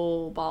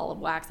whole ball of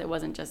wax, it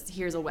wasn't just,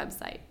 here's a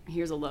website,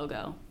 here's a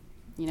logo.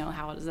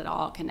 How does it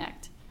all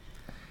connect?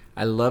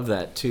 I love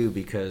that too,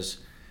 because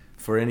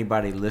for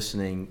anybody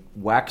listening,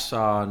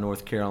 Waxhaw,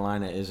 North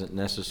Carolina isn't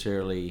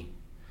necessarily,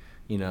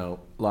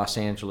 Los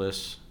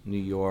Angeles, New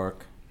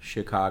York,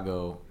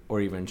 Chicago, or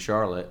even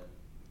Charlotte.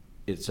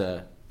 It's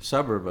a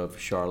suburb of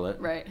Charlotte.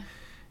 Right.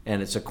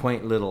 And it's a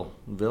quaint little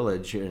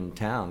village in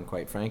town,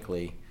 quite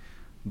frankly.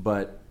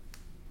 But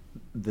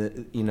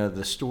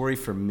the story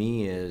for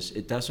me is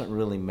it doesn't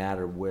really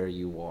matter where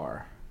you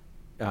are.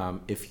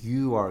 If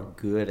you are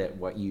good at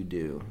what you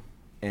do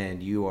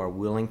and you are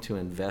willing to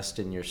invest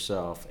in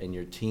yourself and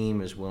your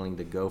team is willing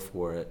to go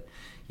for it,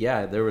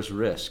 yeah, there was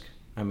risk.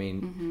 I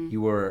mean,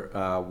 you were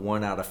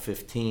 1 out of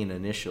 15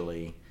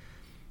 initially,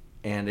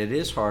 and it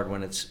is hard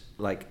when it's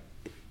like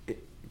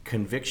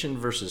conviction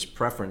versus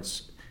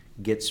preference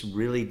gets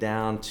really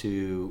down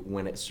to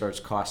when it starts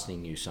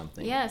costing you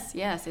something. Yes,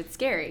 it's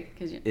scary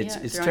because it's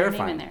throwing terrifying.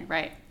 your name in there,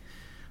 right?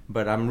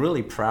 But I'm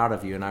really proud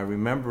of you, and I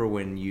remember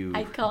when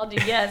I called you,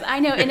 yes. I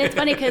know, and it's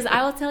funny because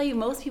I will tell you,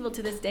 most people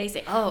to this day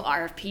say, oh,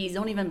 RFPs,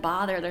 don't even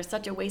bother. They're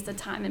such a waste of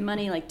time and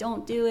money. Like,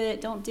 don't do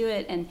it.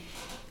 And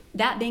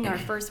that being our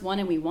first one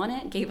and we won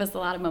it gave us a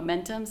lot of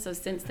momentum. So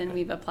since then,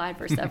 we've applied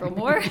for several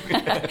more.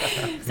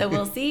 So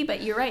we'll see.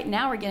 But you're right.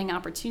 Now we're getting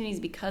opportunities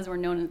because we're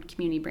known as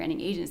community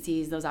branding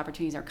agencies. Those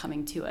opportunities are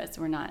coming to us.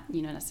 We're not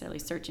necessarily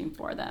searching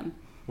for them.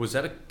 Was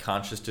that a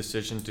conscious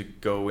decision to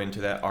go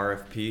into that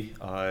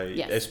RFP,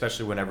 yes.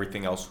 Especially when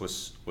everything else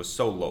was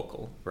so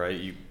local, right?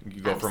 You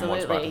go from one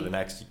spot to the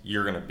next.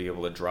 You're going to be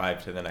able to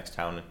drive to the next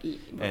town and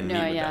meet with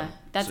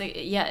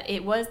them.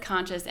 It was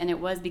conscious, and it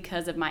was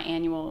because of my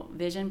annual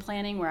vision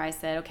planning where I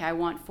said, okay, I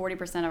want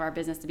 40% of our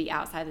business to be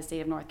outside the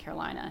state of North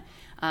Carolina.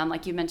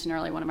 Like you mentioned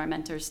earlier, one of my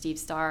mentors, Steve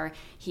Starr,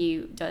 he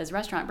does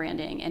restaurant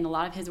branding, and a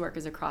lot of his work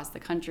is across the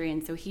country,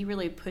 and so he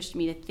really pushed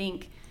me to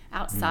think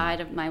outside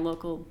of my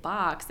local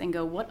box and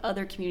go, what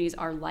other communities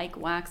are like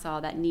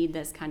Waxhaw that need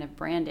this kind of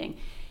branding?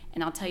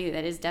 And I'll tell you,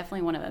 that is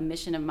definitely a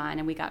mission of mine.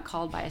 And we got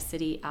called by a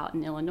city out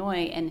in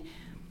Illinois. And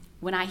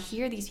when I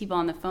hear these people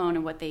on the phone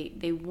and what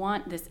they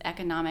want this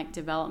economic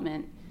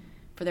development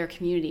for their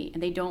community,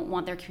 and they don't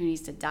want their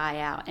communities to die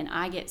out. And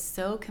I get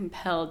so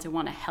compelled to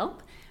want to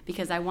help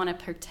because I want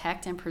to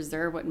protect and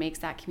preserve what makes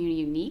that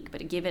community unique, but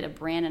to give it a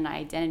brand and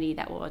identity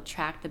that will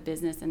attract the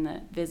business and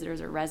the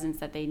visitors or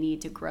residents that they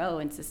need to grow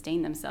and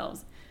sustain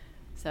themselves.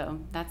 So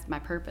that's my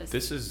purpose.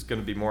 This is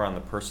going to be more on the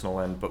personal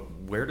end, but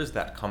where does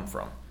that come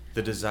from?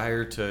 The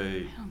desire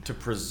to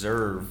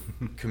preserve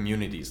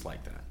communities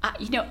like that?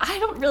 I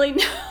don't really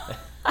know.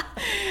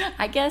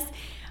 I guess,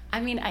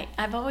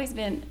 I've always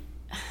been,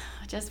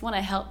 I just want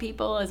to help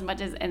people as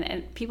much as,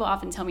 and people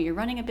often tell me, you're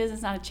running a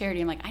business, not a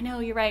charity. I'm like, I know,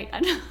 you're right. I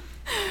know.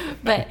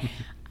 But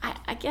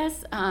I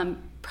guess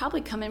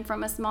probably coming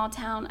from a small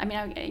town,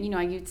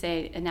 you'd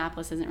say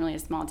Annapolis isn't really a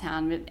small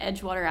town, but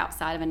Edgewater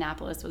outside of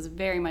Annapolis was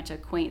very much a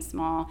quaint,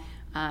 small,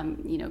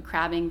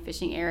 crabbing,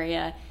 fishing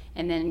area.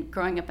 And then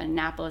growing up in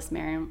Annapolis,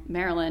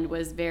 Maryland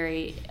was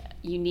very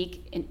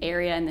unique in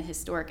area and the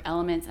historic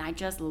elements, and I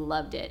just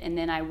loved it. And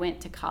then I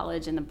went to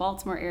college in the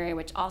Baltimore area,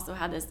 which also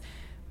had this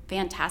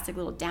fantastic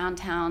little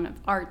downtown of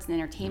arts and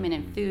entertainment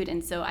and food.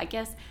 And so I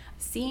guess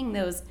seeing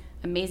those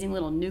amazing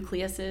little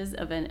nucleuses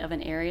of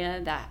an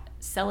area that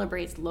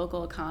celebrates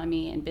local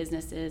economy and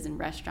businesses and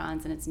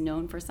restaurants, and it's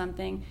known for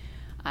something,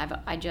 I've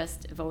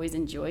always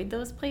enjoyed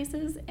those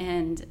places.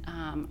 And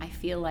I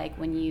feel like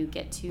when you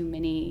get too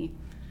many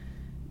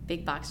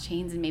big box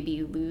chains and maybe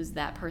you lose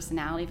that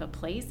personality of a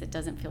place, it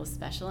doesn't feel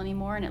special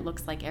anymore and it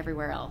looks like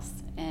everywhere else.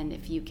 And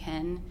if you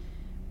can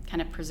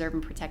kind of preserve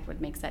and protect what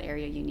makes that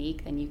area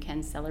unique, then you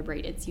can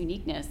celebrate its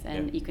uniqueness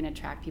and you can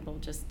attract people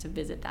just to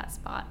visit that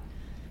spot.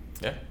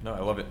 Yeah, no, I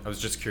love it. I was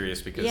just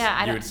curious because you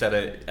had said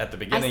it at the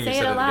beginning. I say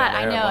you said it a lot,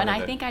 I know, and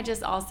I it. think I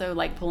just also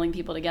like pulling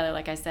people together,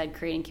 like I said,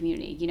 creating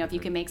community. If you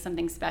can make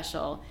something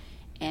special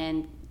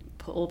and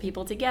pull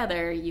people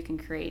together, you can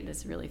create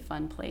this really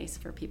fun place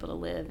for people to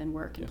live and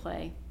work and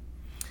play.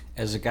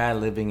 As a guy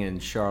living in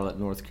Charlotte,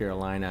 North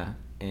Carolina,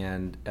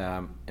 and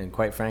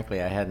quite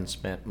frankly, I hadn't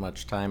spent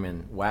much time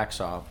in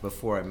Waxhaw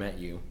before I met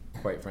you,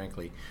 quite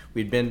frankly.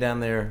 We'd been down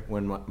there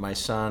when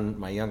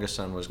my youngest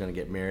son was going to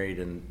get married,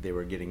 and they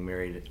were getting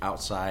married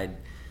outside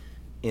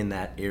in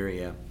that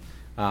area.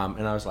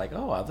 And I was like,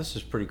 oh, wow, this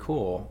is pretty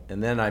cool.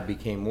 And then I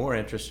became more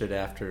interested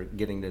after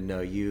getting to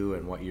know you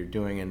and what you're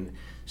doing and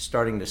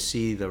starting to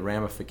see the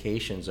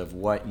ramifications of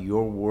what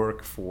your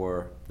work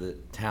for the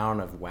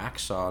town of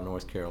Waxhaw,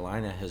 North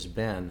Carolina has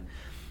been.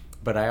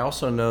 But I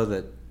also know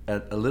that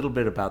a little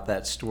bit about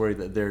that story,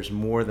 that there's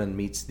more than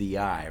meets the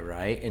eye,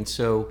 right? And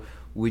so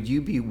would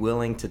you be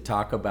willing to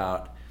talk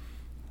about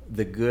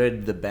the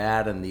good, the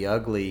bad, and the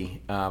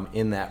ugly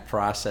in that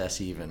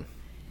process even?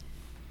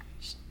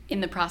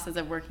 In the process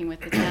of working with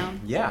the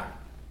town? Yeah.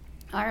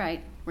 All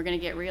right. We're going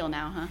to get real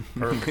now, huh?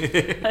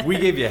 Perfect. We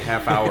gave you a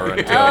half hour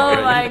until.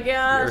 Oh my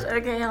gosh.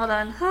 Okay, hold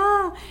on.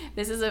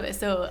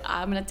 So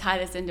I'm going to tie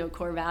this into a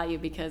core value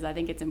because I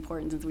think it's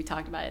important since we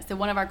talked about it. So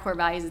one of our core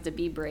values is to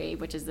be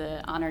brave, which is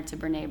an honor to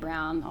Brene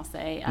Brown, I'll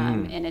say.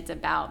 And it's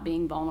about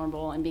being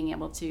vulnerable and being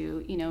able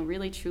to,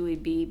 really truly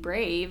be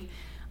brave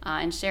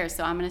and share.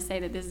 So I'm going to say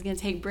that this is going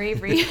to take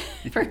bravery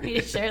for me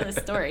to share this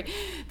story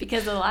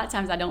because a lot of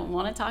times I don't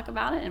want to talk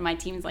about it. And my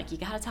team's like, you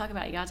got to talk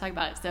about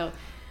it. So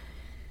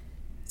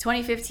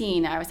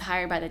 2015, I was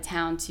hired by the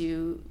town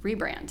to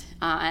rebrand.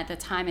 At the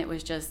time, it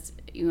was just,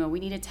 we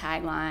need a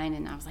tagline,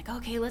 and I was like,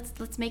 okay,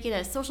 let's make it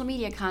a social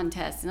media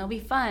contest, and it'll be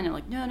fun. And I'm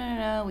like,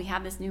 no, we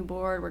have this new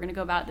board, we're gonna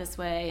go about it this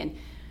way. And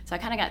so I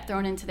kind of got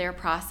thrown into their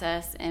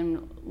process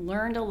and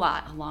learned a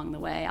lot along the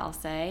way, I'll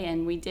say.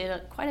 And we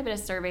did quite a bit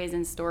of surveys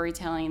and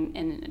storytelling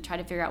and tried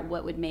to figure out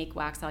what would make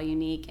Waxhaw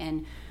unique.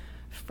 And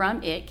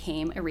from it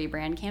came a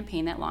rebrand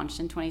campaign that launched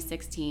in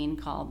 2016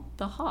 called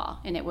The Hall,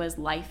 and it was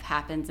Life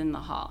Happens in the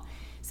Hall.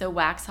 So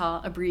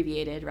Waxhaw,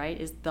 abbreviated, right,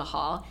 is the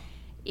Hall.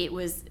 It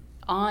was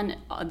on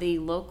the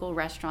local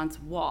restaurant's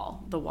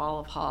wall, the Wall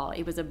of Hall.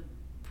 It was a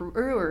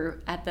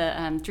brewer at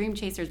the Dream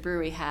Chasers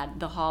Brewery had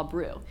the Hall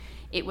Brew.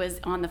 It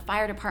was on the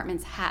fire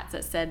department's hats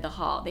that said the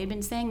Hall. They'd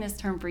been saying this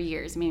term for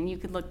years. I mean, you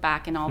could look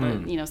back in all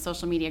the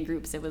social media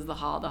groups. It was the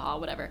Hall,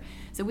 whatever.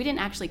 So we didn't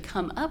actually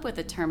come up with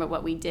a term, but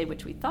what we did,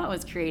 which we thought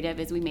was creative,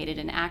 is we made it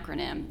an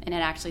acronym, and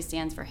it actually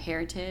stands for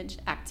Heritage,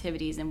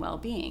 Activities, and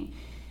Well-Being.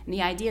 And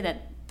the idea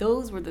that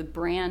those were the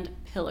brand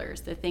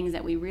pillars, the things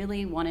that we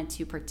really wanted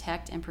to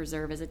protect and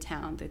preserve as a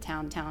town, the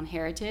town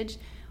heritage,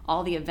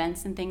 all the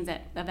events and things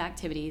of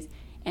activities,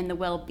 and the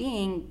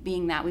well-being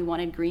being that we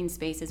wanted green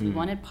spaces, we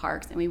wanted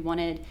parks, and we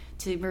wanted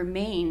to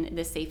remain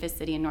the safest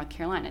city in North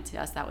Carolina.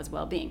 To us, that was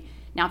well-being.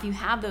 Now, if you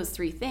have those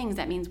three things,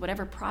 that means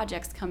whatever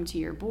projects come to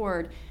your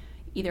board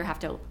either have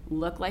to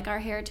look like our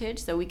heritage,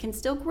 so we can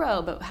still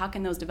grow, but how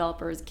can those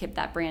developers keep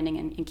that branding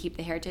and keep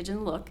the heritage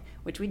and look,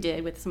 which we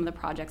did with some of the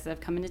projects that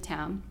have come into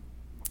town.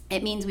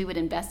 It means we would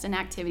invest in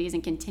activities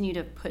and continue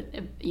to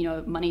put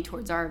money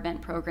towards our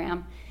event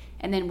program.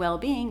 And then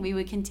well-being, we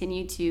would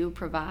continue to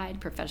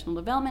provide professional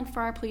development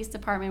for our police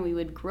department. We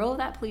would grow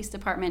that police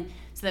department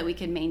so that we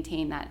could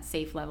maintain that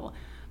safe level.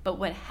 But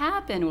what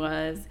happened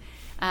was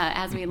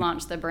as we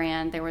launched the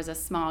brand, there was a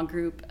small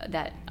group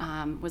that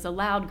was a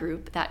loud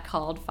group that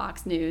called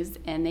Fox News,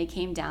 and they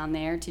came down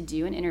there to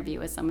do an interview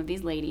with some of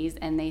these ladies,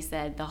 and they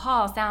said, the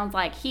hall sounds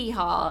like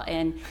hee-haw,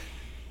 and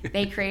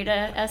they created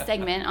a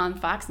segment on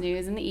Fox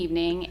News in the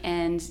evening,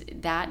 and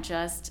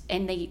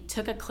they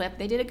took a clip.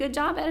 They did a good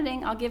job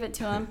editing, I'll give it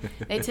to them.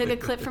 They took a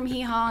clip from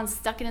Hee Haw and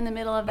stuck it in the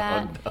middle of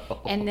that. Oh,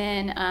 no. And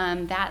then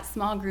that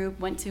small group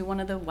went to one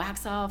of the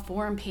Waxhaw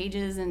forum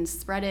pages and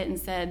spread it and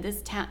said,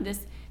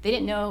 they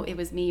didn't know it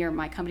was me or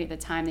my company at the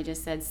time. They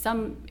just said,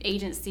 some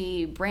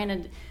agency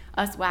branded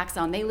us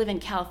Waxhaw, and they live in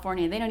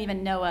California. They don't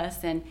even know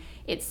us. And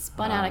it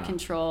spun out of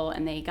control,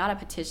 and they got a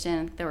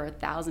petition. There were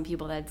 1,000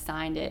 people that had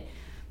signed it.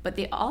 But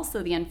the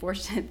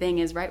unfortunate thing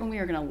is, right when we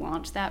were going to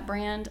launch that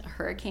brand, a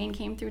hurricane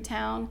came through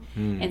town.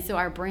 And so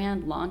our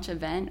brand launch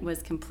event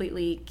was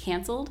completely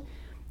canceled.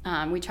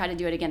 We tried to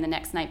do it again the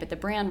next night, but the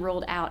brand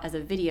rolled out as a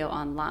video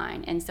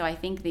online. And so I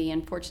think the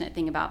unfortunate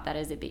thing about that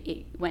is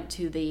it went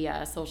to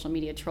the social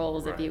media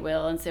trolls, if you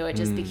will. And so it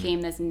just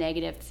became this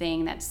negative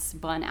thing that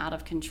spun out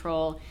of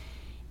control.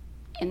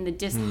 And the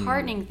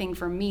disheartening thing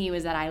for me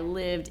was that I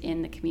lived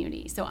in the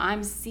community. So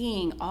I'm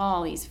seeing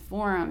all these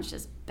forums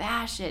just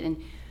bash it,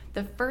 and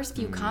the first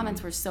few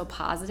comments were so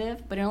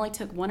positive, but it only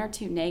took one or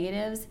two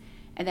negatives,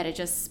 and that it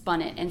just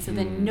spun it. And so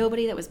then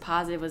nobody that was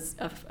positive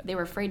they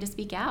were afraid to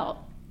speak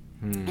out.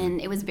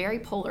 And it was very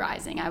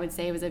polarizing. I would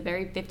say it was a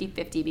very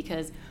 50-50,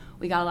 because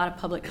we got a lot of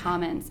public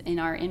comments in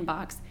our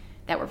inbox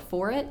that were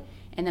for it,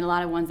 and then a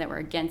lot of ones that were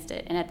against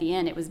it. And at the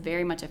end, it was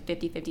very much a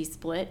 50-50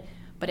 split,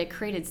 but it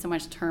created so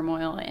much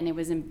turmoil, and it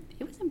was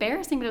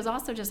embarrassing, but it was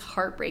also just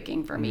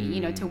heartbreaking for me,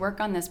 to work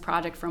on this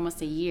project for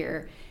almost a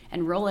year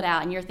and roll it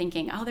out, and you're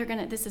thinking, oh,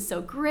 this is so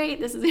great,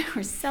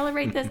 we're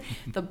celebrate this,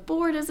 the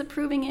board is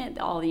approving it,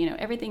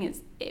 everything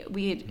is,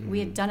 we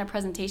had done a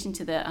presentation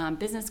to the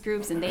business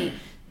groups, and they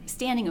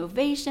standing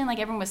ovation, like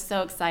everyone was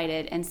so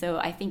excited. And so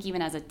I think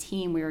even as a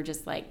team, we were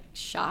just like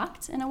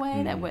shocked in a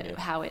way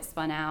how it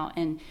spun out.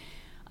 And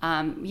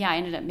I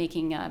ended up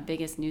making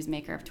biggest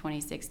newsmaker of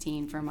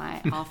 2016 for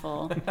my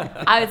awful,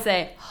 I would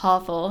say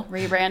awful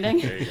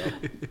rebranding. There you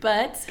go.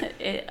 But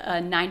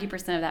 90%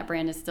 of that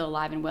brand is still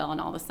alive and well,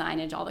 and all the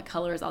signage, all the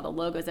colors, all the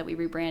logos that we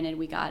rebranded.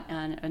 We got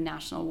a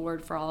national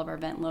award for all of our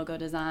event logo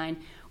design.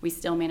 We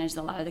still managed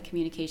a lot of the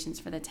communications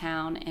for the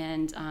town,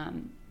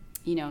 and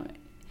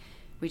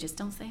we just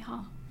don't say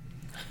Hall.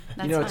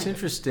 That's it's fine.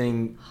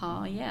 Interesting.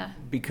 Hall, yeah.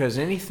 Because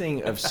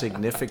anything of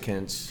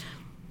significance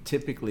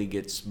typically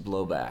gets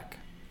blowback.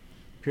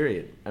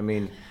 Period. I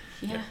mean,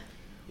 Yeah.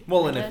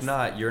 Well, and I if guess.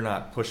 not, you're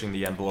not pushing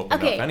the envelope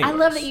enough Okay, anyways. I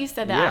love that you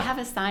said that. Yeah. I have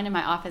a sign in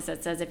my office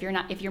that says, if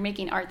you're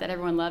making art that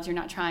everyone loves, you're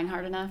not trying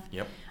hard enough.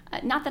 Yep.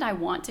 Not that I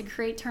want to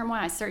create turmoil.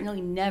 I certainly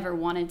never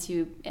wanted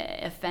to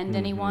offend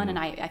anyone, and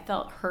I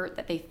felt hurt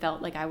that they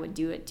felt like I would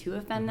do it to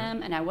offend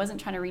them, and I wasn't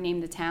trying to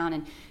rename the town,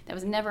 and that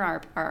was never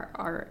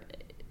our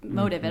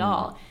motive at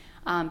all.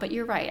 But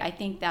you're right. I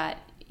think that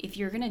if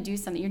you're going to do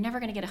something, you're never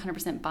going to get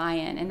 100%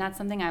 buy-in, and that's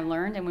something I've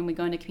learned. And when we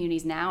go into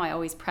communities now, I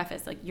always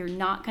preface, like, you're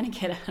not going to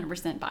get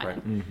 100% buy-in. Right.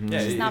 Mm-hmm.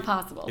 It's just not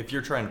possible. If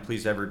you're trying to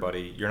please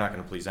everybody, you're not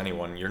going to please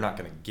anyone. You're not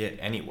going to get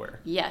anywhere.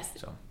 Yes,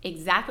 So.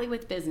 exactly,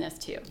 with business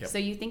too. Yep. So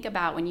you think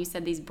about when you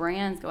said these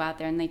brands go out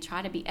there and they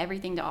try to be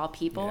everything to all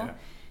people, Yeah.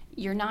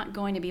 you're not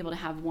going to be able to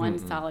have one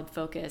solid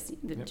focus,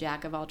 the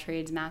jack of all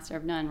trades, master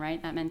of none,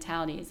 right? That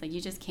mentality is like,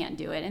 you just can't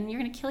do it, and you're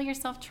going to kill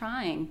yourself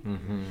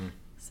trying.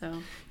 So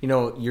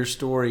your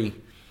story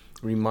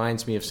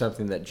reminds me of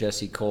something that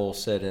Jesse Cole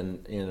said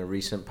in a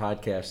recent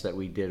podcast that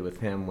we did with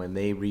him when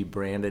they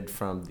rebranded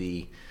from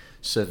the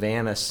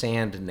Savannah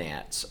Sand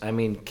Gnats. I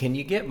mean, can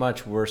you get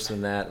much worse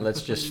than that?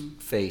 Let's just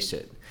face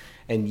it.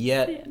 And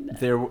yet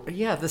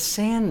the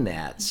Sand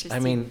Gnats. I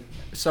mean,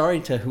 sorry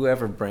to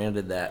whoever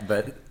branded that,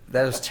 but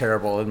that was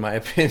terrible in my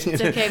opinion.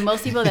 it's okay.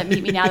 Most people that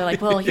meet me now, they're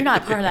like, well, you're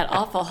not part of that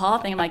awful Hall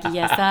thing. I'm like,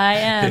 yes, I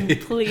am.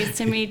 Pleased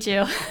to meet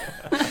you.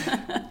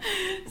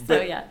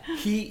 But yeah.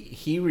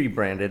 He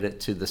rebranded it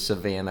to the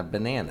Savannah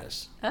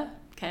Bananas. Oh,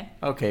 okay.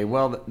 Okay,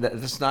 well,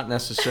 that's not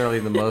necessarily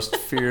the most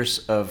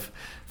fierce of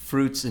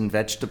fruits and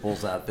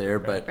vegetables out there,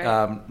 but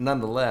Right.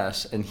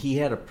 nonetheless, and he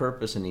had a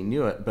purpose and he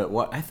knew it. But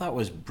what I thought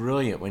was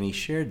brilliant when he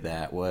shared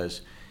that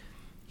was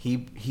he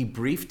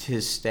briefed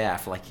his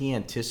staff like he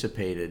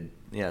anticipated,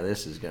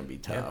 this is going to be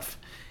tough.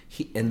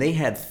 And they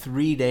had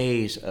 3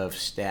 days of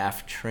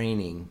staff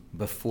training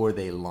before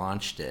they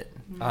launched it.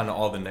 On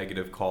all the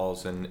negative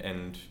calls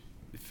and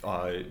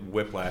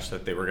whiplash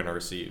that they were going to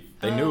receive.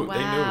 They knew it was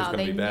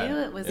going to be bad. They knew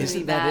it was going to Isn't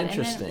be that bad.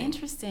 interesting? And then,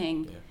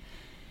 interesting. Yeah.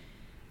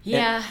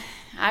 Yeah,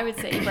 I would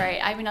say, right.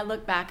 I mean, I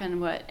look back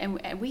on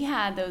and we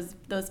had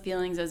those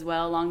feelings as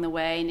well along the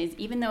way. And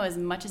even though as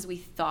much as we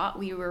thought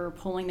we were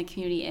pulling the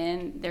community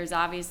in, there's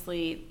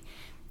obviously,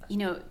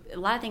 a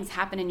lot of things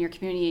happen in your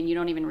community and you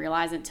don't even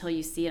realize it until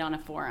you see it on a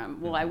forum.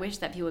 Well, I wish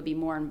that people would be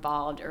more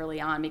involved early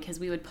on, because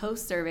we would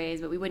post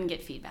surveys, but we wouldn't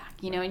get feedback,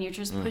 and you're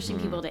just pushing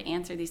people to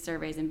answer these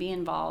surveys and be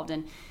involved.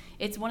 And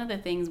it's one of the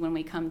things when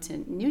we come to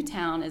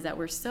Newtown is that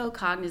we're so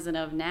cognizant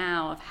of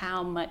now of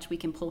how much we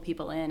can pull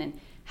people in and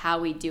how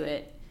we do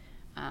it.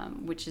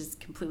 which has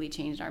completely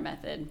changed our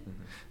method.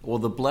 Well,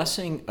 the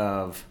blessing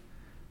of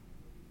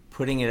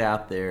putting it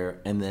out there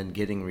and then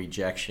getting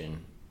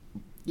rejection,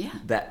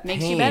 that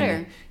makes pain, you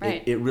better,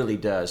 right? It really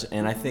does.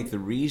 And I think the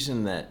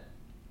reason that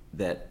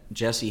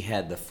Jesse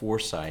had the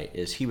foresight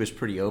is he was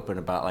pretty open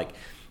about, like,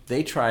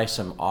 they try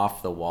some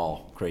off the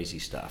wall crazy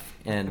stuff,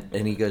 and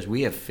he goes,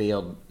 we have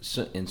failed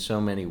in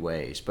so many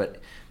ways, but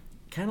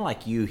kind of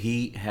like you,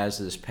 he has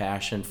this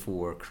passion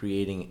for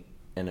creating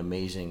an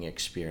amazing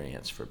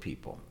experience for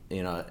people,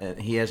 and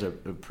he has a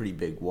pretty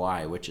big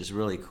why, which is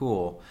really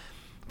cool.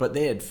 But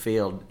they had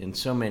failed in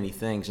so many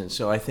things, and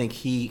so I think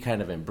he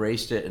kind of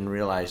embraced it and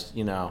realized,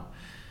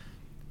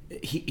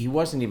 he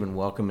wasn't even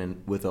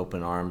welcoming with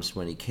open arms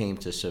when he came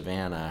to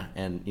Savannah,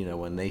 and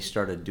when they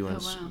started doing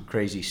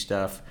crazy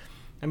stuff.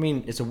 I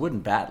mean, it's a wooden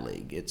bat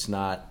league. It's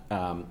not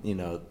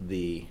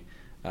the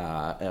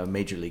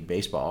Major League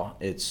Baseball.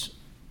 It's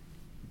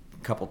a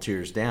couple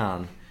tiers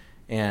down,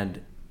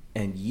 and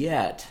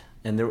yet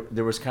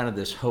there was kind of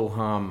this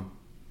ho-hum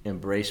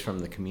embrace from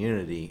the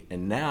community,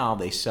 and now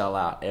they sell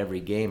out. Every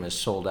game is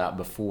sold out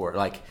before.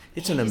 Like,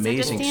 it's an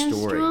amazing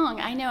story.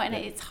 Strong. I know, and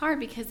it's hard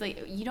because,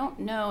 like, you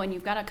don't know, and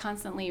you've got to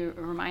constantly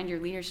remind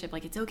your leadership,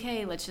 like, it's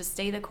okay, let's just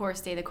stay the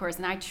course.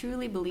 And I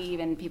truly believe,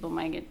 and people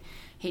might get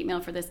hate mail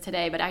for this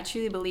today, but I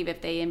truly believe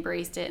if they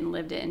embraced it and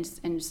lived it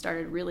and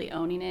started really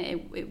owning it,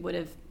 it would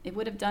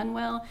have done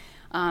well.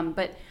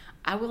 But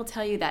I will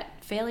tell you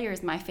that failure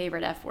is my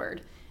favorite F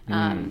word.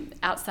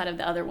 Outside of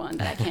the other one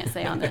that I can't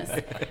say on this,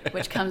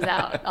 which comes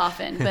out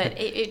often. But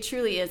it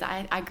truly is.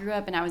 I grew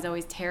up and I was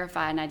always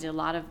terrified, and I did a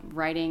lot of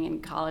writing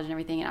in college and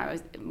everything,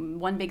 and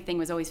one big thing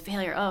was always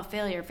failure. Oh,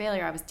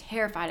 failure. I was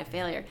terrified of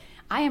failure.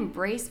 I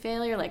embrace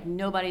failure like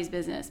nobody's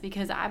business,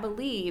 because I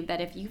believe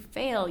that if you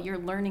fail, you're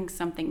learning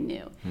something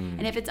new.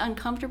 And if it's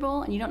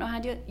uncomfortable and you don't know how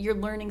to do it, you're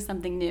learning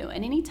something new.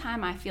 And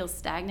anytime I feel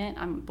stagnant,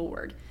 I'm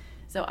bored.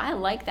 So I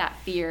like that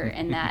fear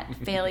and that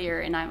failure,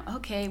 and I'm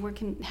okay.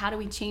 How do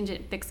we change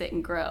it, fix it,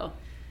 and grow?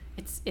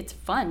 It's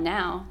fun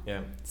now.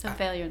 Yeah. So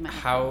failure in my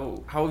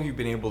how have you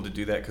been able to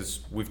do that? Because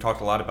we've talked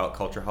a lot about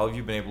culture. How have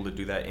you been able to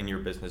do that in your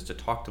business, to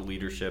talk to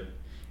leadership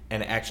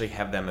and actually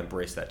have them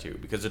embrace that too?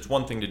 Because it's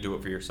one thing to do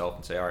it for yourself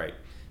and say, all right,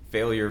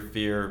 failure,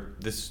 fear,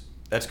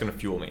 that's going to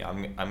fuel me.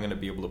 I'm going to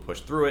be able to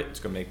push through it. It's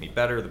going to make me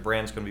better. The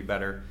brand's going to be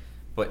better.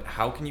 But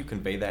how can you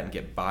convey that and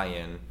get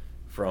buy-in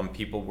from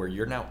people where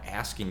you're now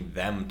asking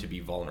them to be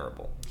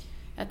vulnerable?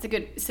 That's a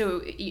good,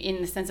 so in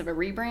the sense of a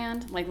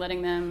rebrand, like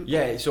letting them...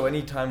 Yeah, so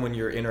anytime when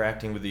you're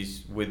interacting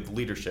with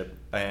leadership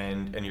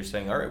and you're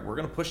saying, all right, we're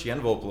going to push the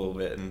envelope a little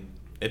bit, and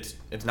it's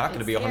not going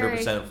to be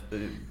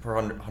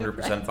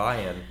 100%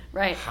 buy-in.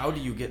 Right. How do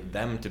you get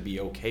them to be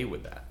okay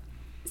with that?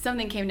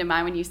 Something came to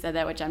mind when you said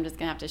that, which I'm just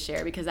going to have to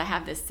share, because I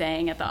have this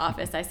saying at the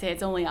office. I say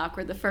it's only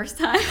awkward the first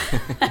time,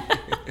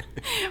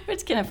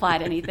 which can apply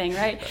to anything,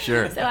 right?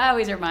 Sure. So I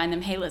always remind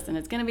them, hey, listen,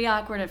 it's going to be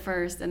awkward at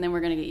first, and then we're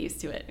going to get used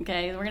to it,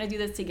 okay? We're going to do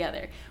this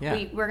together.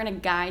 Yeah. We're going to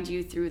guide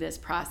you through this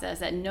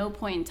process. At no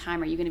point in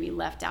time are you going to be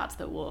left out to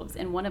the wolves.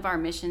 And one of our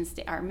missions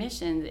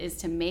is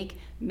to make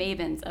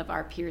mavens of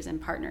our peers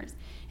and partners.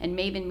 And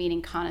maven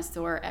meaning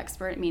connoisseur,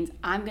 expert. It means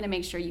I'm going to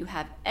make sure you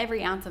have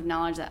every ounce of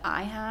knowledge that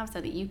I have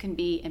so that you can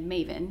be a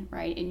maven,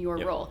 right, in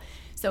your role.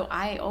 So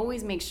I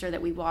always make sure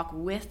that we walk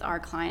with our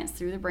clients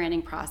through the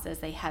branding process.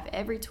 They have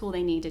every tool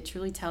they need to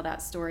truly tell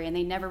that story, and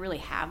they never really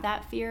have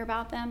that fear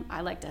about them,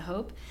 I like to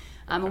hope.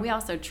 And we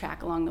also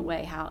track along the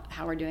way how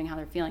we're doing, how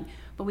they're feeling.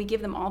 But we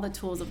give them all the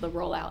tools of the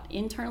rollout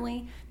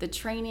internally, the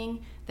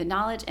training, the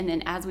knowledge, and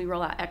then as we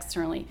roll out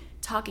externally,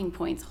 talking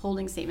points,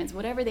 holding statements,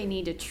 whatever they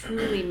need to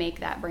truly make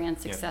that brand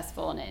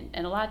successful.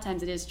 And a lot of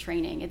times it is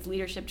training. It's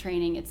leadership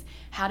training. It's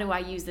how do I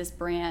use this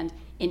brand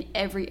in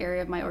every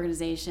area of my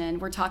organization.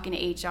 We're talking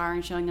to HR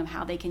and showing them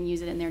how they can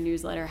use it in their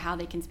newsletter, how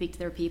they can speak to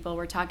their people.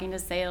 We're talking to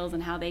sales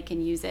and how they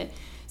can use it.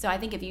 So I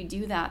think if you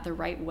do that the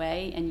right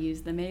way and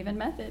use the Maven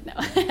method,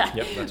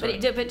 That's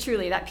right. But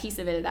truly that piece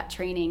of it, that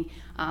training,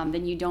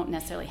 then you don't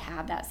necessarily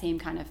have that same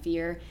kind of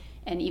fear.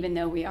 And even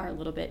though we are a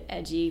little bit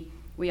edgy,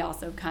 we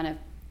also kind of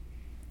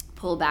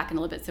pull back in a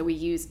little bit. So we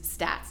use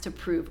stats to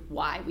prove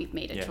why we've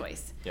made a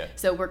choice. Yeah.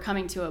 So we're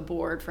coming to a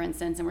board, for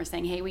instance, and we're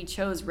saying, hey, we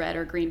chose red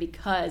or green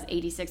because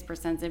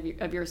 86%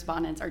 of your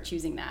respondents are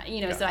choosing that.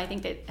 So I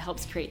think that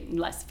helps create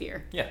less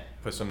fear. Yeah,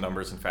 put some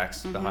numbers and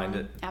facts behind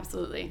it.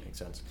 Absolutely. Makes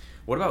sense.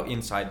 What about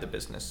inside the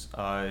business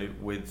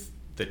with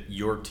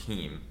your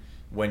team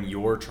when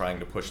you're trying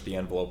to push the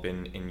envelope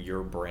in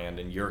your brand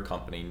and your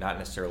company, not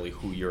necessarily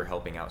who you're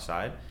helping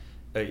outside?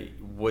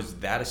 Was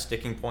that a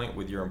sticking point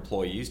with your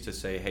employees to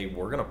say, hey,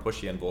 we're going to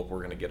push the envelope, we're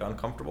going to get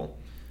uncomfortable?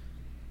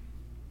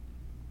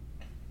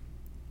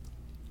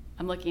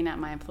 I'm looking at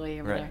my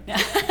employee over right. there.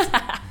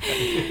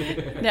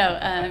 No,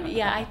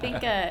 I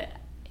think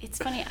it's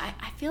funny.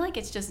 I feel like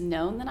it's just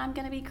known that I'm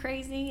going to be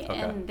crazy,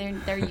 and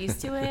they're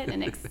used to it,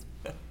 and it's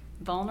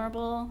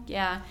vulnerable.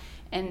 Yeah,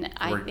 and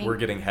I think we're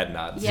getting head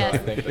nods. Yes, so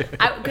I think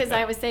because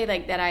I would say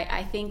like that.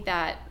 I think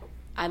that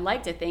I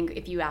like to think,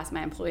 if you ask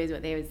my employees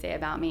what they would say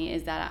about me,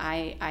 is that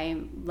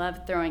I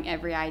love throwing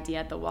every idea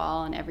at the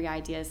wall, and every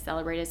idea is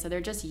celebrated. So they're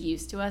just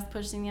used to us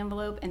pushing the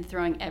envelope and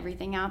throwing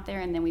everything out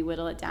there, and then we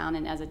whittle it down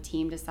and as a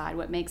team decide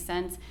what makes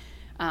sense.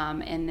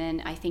 And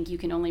then I think you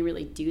can only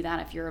really do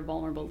that if you're a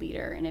vulnerable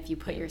leader and if you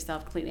put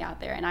yourself completely out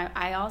there. And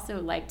I also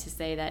like to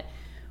say that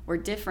we're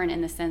different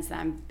in the sense that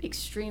I'm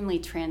extremely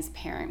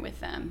transparent with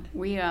them.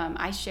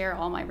 I share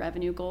all my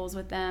revenue goals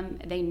with them.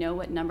 They know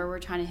what number we're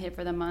trying to hit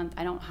for the month.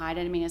 I don't hide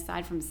anything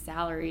aside from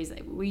salaries.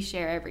 We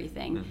share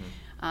everything.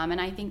 Mm-hmm. And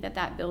I think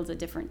that builds a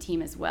different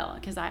team as well,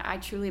 because I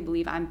truly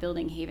believe I'm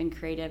building Haven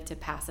Creative to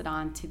pass it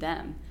on to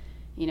them.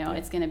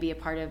 It's going to be a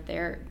part of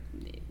their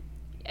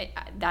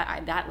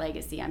that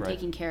legacy. I'm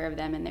taking care of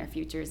them and their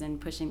futures and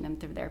pushing them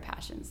through their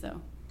passions.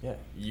 So yeah,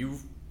 you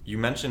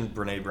mentioned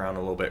Brene Brown a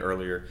little bit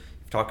earlier.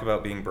 Talk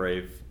about being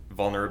brave,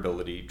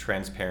 vulnerability,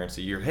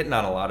 transparency. You're hitting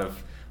on a lot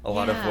of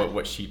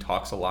what she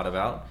talks a lot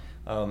about.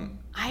 I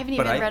haven't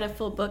even read a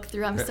full book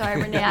through. I'm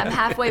sorry, Renee. I'm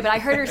halfway, but I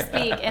heard her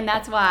speak, and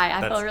that's why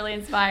I felt really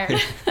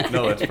inspired.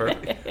 No, that's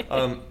perfect.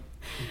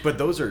 But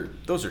those are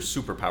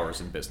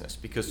superpowers in business,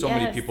 because so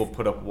many people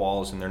put up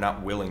walls and they're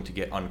not willing to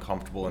get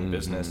uncomfortable in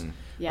business.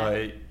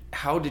 Yeah.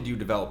 How did you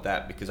develop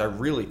that? Because I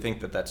really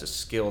think that that's a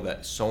skill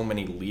that so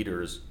many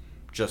leaders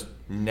just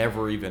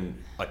never even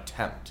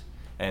attempt.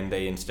 And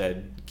they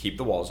instead keep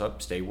the walls up,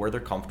 stay where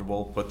they're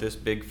comfortable, put this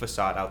big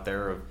facade out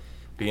there of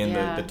being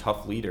the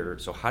tough leader.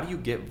 So how do you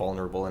get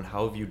vulnerable, and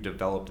how have you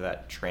developed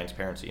that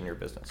transparency in your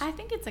business? I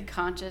think it's a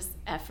conscious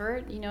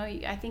effort.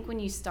 I think when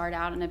you start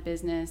out in a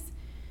business,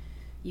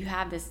 you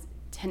have this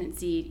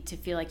tendency to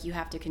feel like you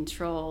have to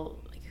control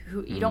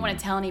who you don't want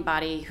to tell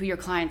anybody who your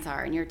clients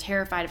are, and you're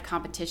terrified of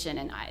competition.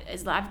 And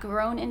as I've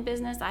grown in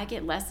business, I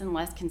get less and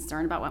less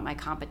concerned about what my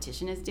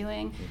competition is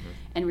doing,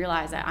 and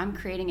realize that I'm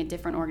creating a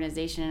different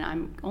organization, and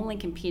I'm only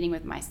competing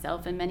with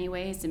myself in many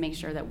ways to make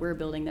sure that we're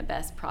building the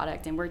best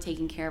product and we're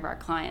taking care of our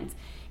clients.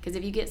 Because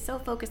if you get so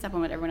focused up on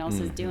what everyone else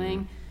is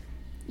doing,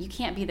 you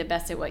can't be the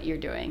best at what you're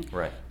doing.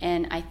 Right.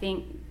 And I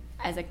think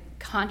as a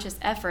conscious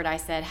effort, I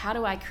said, how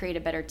do I create a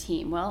better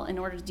team? Well, in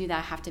order to do that,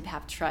 I have to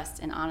have trust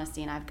and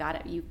honesty, and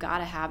you've got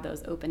to have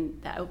that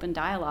open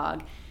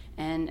dialogue.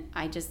 And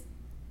I just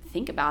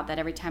think about that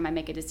every time I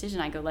make a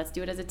decision. I go, let's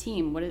do it as a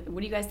team. What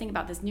do you guys think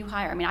about this new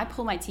hire? I mean, I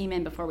pull my team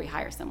in before we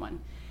hire someone.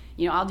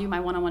 I'll do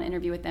my one-on-one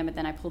interview with them, but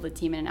then I pull the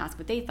team in and ask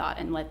what they thought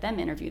and let them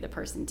interview the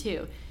person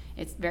too.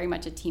 It's very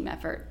much a team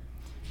effort.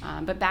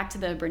 But back to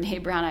the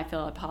Brene Brown, I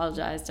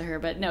apologize to her,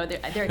 but no,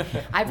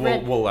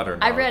 we'll let her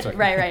know. I read,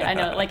 right. I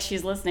know, like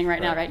she's listening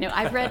right now, right? No,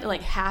 I've read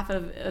like half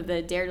of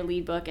the Dare to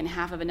Lead book and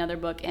half of another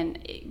book,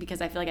 and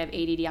because I feel like I have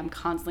ADD, I'm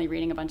constantly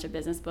reading a bunch of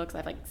business books. I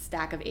have like a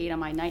stack of 8 on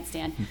my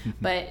nightstand.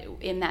 But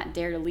in that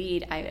Dare to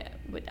Lead,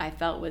 what I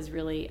felt was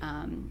really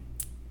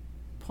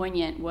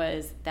poignant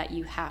was that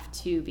you have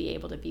to be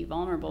able to be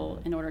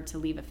vulnerable in order to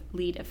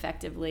lead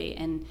effectively.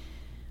 And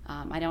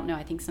I don't know,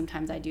 I think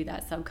sometimes I do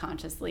that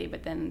subconsciously,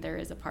 but then there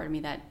is a part of me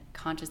that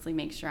consciously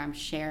makes sure I'm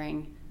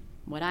sharing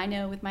what I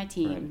know with my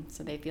team,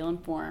 so they feel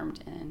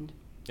informed. And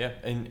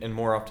and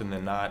more often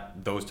than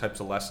not, those types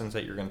of lessons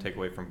that you're going to take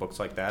away from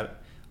books like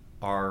that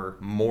are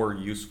more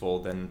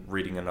useful than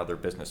reading another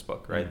business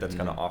book, right? That's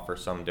going to offer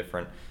some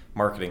different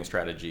marketing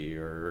strategy,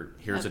 or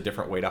here's a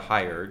different way to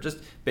hire, just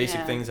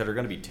basic things that are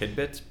going to be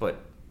tidbits, but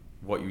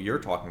what you're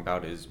talking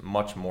about is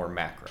much more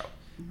macro,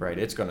 right?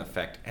 It's going to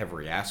affect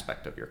every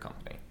aspect of your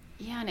company.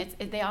 Yeah,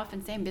 and they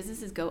often say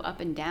businesses go up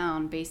and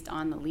down based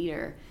on the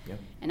leader. Yep.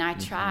 And I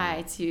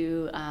try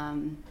to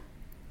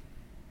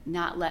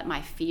not let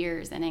my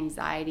fears and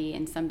anxiety,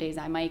 and some days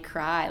I might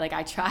cry. Like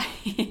I try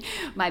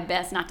my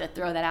best not to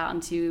throw that out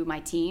into my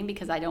team,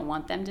 because I don't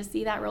want them to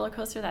see that roller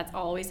coaster that's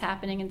always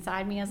happening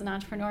inside me as an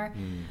entrepreneur.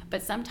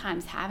 But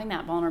sometimes having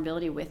that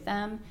vulnerability with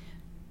them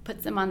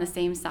puts them on the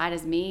same side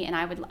as me, and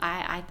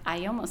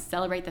I almost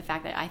celebrate the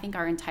fact that I think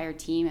our entire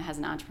team has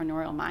an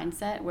entrepreneurial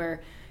mindset,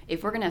 where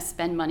if we're going to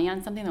spend money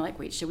on something, they're like,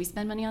 wait, should we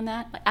spend money on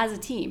that? Like, as a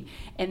team.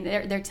 And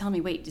they're telling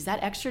me, wait, is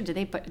that extra? Did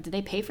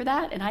they pay for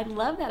that? And I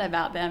love that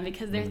about them,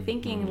 because they're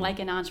thinking like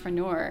an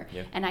entrepreneur.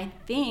 Yeah. And I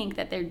think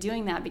that they're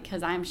doing that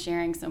because I'm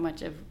sharing so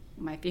much of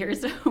my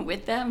fears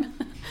with them.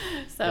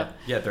 So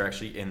they're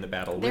actually in the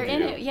battle with you. They're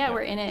in it. Yeah,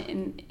 we're in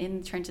it, in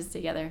the trenches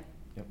together.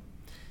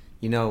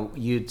 Yep.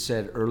 You'd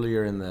said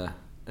earlier in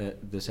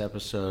this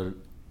episode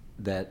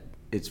that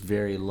it's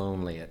very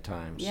lonely at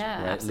times, right?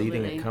 Absolutely.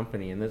 Leading a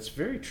company, and that's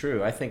very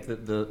true. I think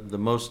that the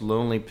most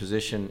lonely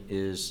position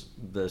is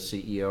the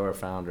CEO or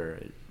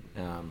founder.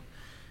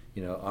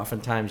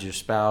 Oftentimes your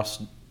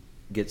spouse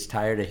gets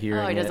tired of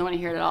hearing. Oh, he doesn't want to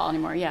hear it at all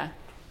anymore. Yeah.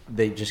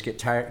 They just get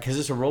tired, because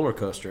it's a roller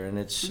coaster, and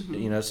it's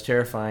it's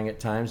terrifying at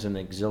times and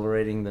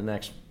exhilarating the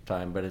next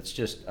time, but it's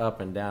just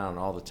up and down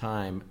all the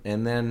time.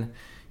 And then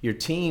your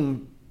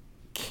team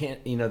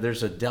can't.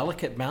 There's a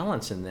delicate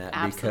balance in that.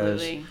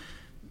 Absolutely. Because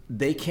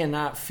they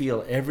cannot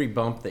feel every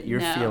bump that you're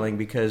feeling,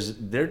 because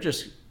they're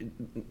just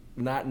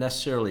not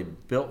necessarily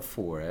built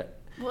for it.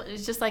 Well,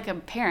 it's just like a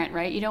parent,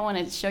 right? You don't want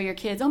to show your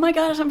kids, oh my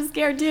gosh, I'm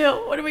scared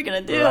too. What are we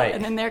going to do? Right.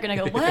 And then they're going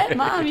to go, what,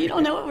 Mom, you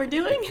don't know what we're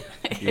doing?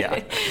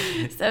 Yeah.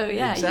 So,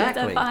 yeah, Exactly. you have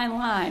to find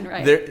line,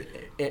 right?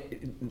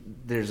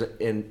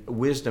 And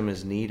wisdom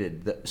is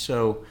needed.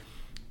 So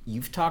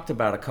you've talked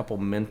about a couple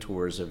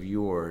mentors of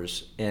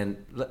yours,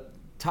 and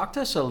talk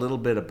to us a little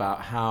bit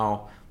about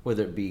how,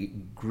 whether it be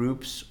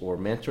groups or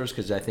mentors,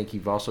 because I think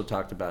you've also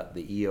talked about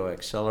the EO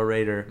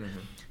Accelerator. Mm-hmm.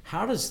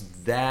 How does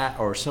that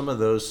or some of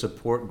those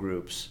support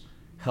groups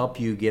help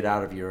you get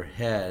out of your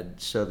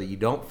head so that you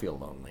don't feel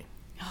lonely?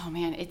 Oh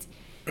man,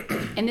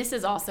 and this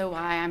is also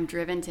why I'm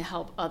driven to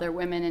help other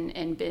women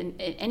and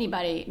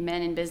anybody,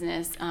 men in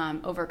business,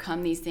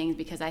 overcome these things,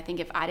 because I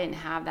think if I didn't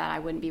have that, I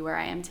wouldn't be where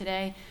I am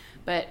today.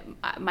 But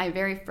my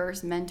very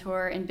first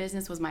mentor in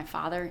business was my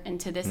father,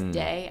 and to this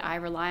day, I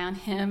rely on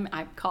him.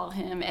 I call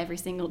him every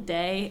single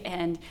day,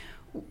 and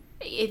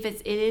if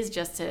it is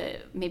just to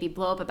maybe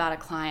blow up about a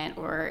client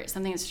or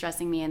something that's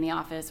stressing me in the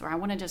office, or I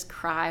want to just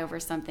cry over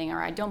something,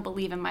 or I don't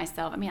believe in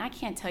myself. I mean, I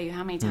can't tell you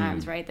how many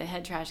times, right, the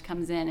head trash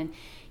comes in and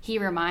he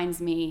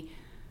reminds me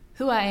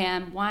who I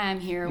am, why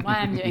I'm here, why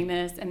I'm doing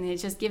this, and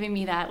it's just giving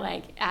me that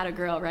like atta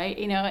girl, right?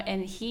 You know,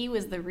 and he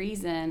was the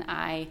reason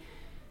I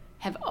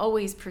have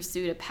always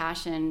pursued a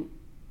passion.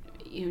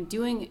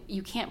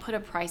 You can't put a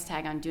price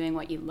tag on doing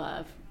what you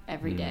love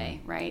every day,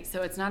 right?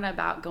 So it's not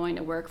about going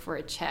to work for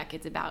a check.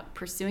 It's about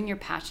pursuing your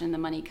passion and the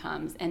money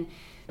comes. And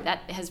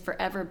that has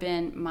forever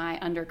been my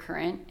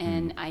undercurrent.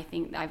 And I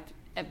think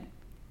I've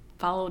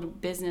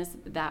followed business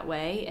that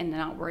way and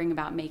not worrying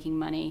about making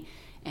money.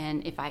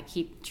 And if I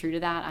keep true to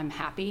that, I'm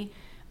happy.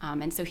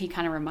 And so he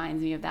kind of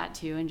reminds me of that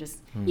too, and just,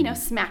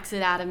 smacks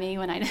it out of me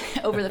when I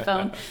over the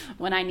phone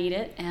when I need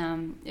it.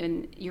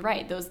 And you're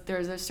right.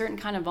 There's a certain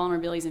kind of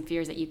vulnerabilities and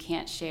fears that you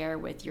can't share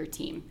with your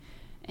team.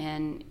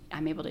 And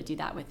I'm able to do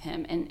that with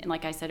him. And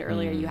like I said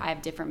earlier, I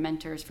have different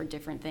mentors for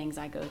different things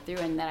I go through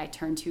and that I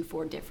turn to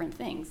for different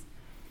things.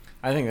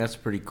 I think that's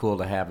pretty cool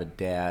to have a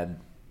dad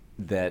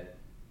that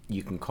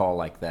you can call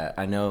like that.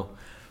 I know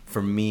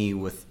for me,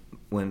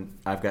 when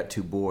I've got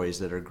two boys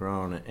that are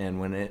grown,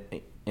 and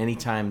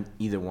anytime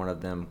either one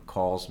of them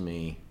calls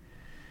me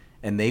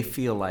and they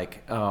feel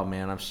like, oh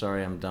man, I'm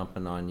sorry I'm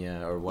dumping on you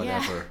or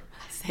whatever. Yeah,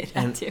 I say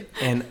that too.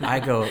 And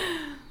I go,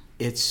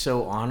 it's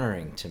so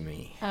honoring to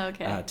me.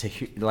 Okay. To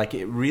hear, like,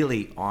 it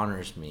really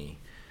honors me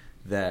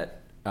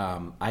that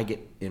I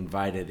get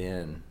invited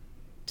in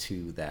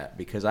to that,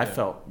 because I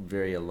felt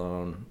very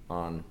alone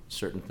on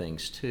certain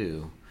things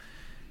too,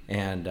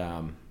 and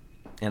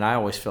I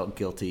always felt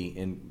guilty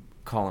in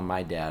calling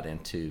my dad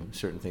into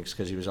certain things,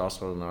 because he was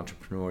also an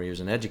entrepreneur. He was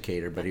an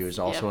educator, but he was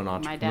also an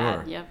entrepreneur.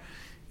 My dad,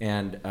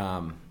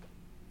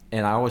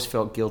 And I always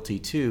felt guilty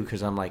too,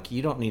 because I'm like,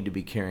 you don't need to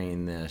be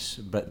carrying this,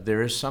 but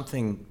there is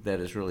something that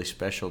is really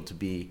special to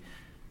be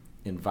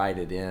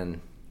invited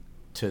in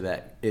to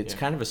that. It's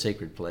kind of a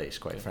sacred place,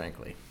 quite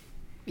frankly.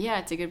 Yeah,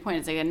 it's a good point.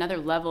 It's like another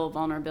level of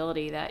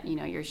vulnerability that,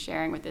 you're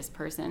sharing with this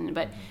person.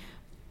 But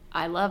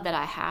I love that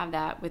I have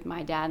that with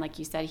my dad. Like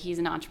you said, he's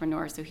an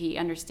entrepreneur, so he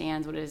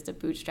understands what it is to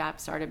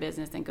bootstrap, start a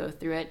business, and go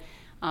through it.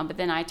 But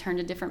then I turn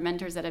to different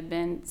mentors that have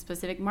been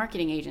specific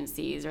marketing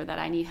agencies, or that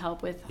I need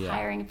help with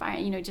hiring,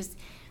 firing,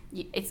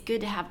 it's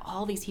good to have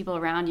all these people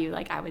around you.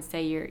 Like I would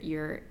say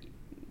your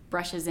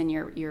brushes in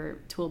your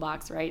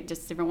toolbox, right?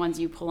 Just different ones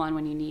you pull on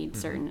when you need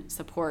certain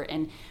support.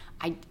 And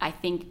I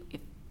think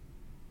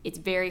it's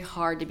very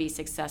hard to be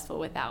successful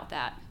without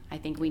that. I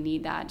think we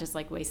need that. Just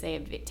like we say,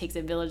 it takes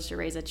a village to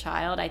raise a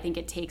child. I think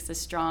it takes a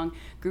strong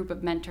group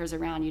of mentors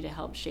around you to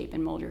help shape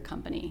and mold your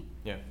company.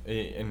 Yeah,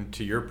 and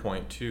to your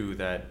point too,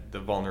 that the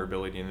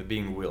vulnerability and the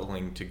being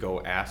willing to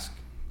go ask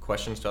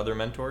questions to other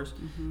mentors,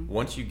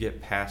 once you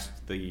get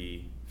past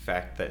the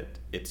fact that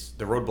it's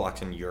the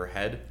roadblocks in your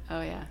head,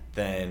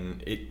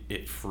 then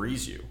it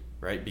frees you,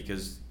 right?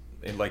 Because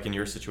like in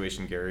your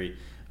situation, Gary,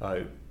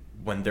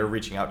 when they're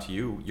reaching out to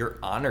you, you're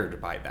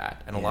honored by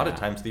that. And a lot of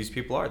times these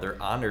people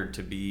they're honored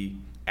to be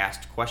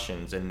asked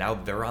questions, and now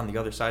they're on the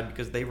other side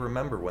because they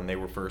remember when they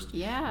were first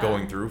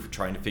going through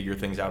trying to figure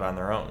things out on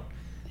their own.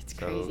 It's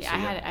crazy.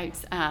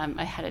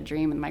 I had a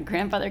dream, and my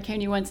grandfather came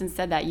to me once and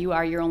said that you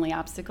are your only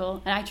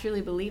obstacle. And I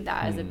truly believe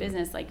that as a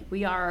business, like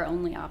we are our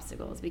only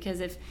obstacles, because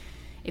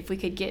if we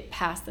could get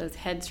past those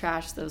head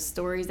trash, those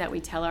stories that we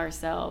tell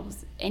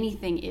ourselves,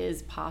 anything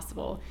is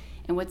possible.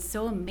 And what's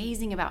so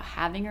amazing about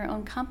having your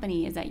own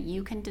company is that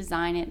you can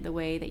design it the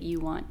way that you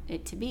want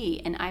it to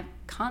be. And I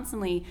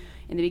constantly,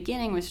 in the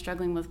beginning, was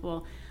struggling with,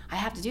 well, I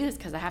have to do this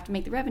because I have to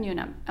make the revenue.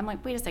 And I'm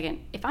like, wait a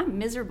second, if I'm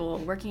miserable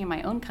working in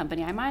my own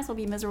company, I might as well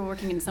be miserable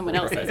working in someone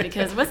else's,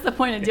 because what's the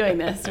point of doing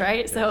this,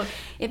 right? So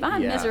if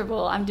I'm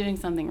miserable, I'm doing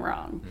something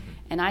wrong.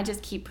 And I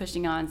just keep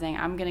pushing on, saying,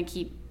 I'm going to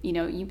keep,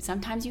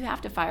 sometimes you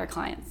have to fire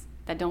clients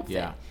that don't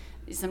fit.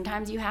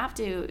 Sometimes you have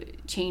to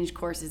change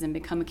courses and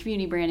become a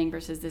community branding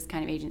versus this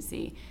kind of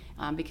agency,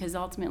 because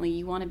ultimately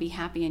you want to be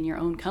happy in your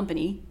own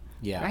company,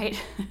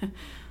 right?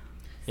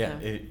 Yeah,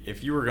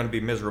 if you were going to be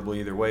miserable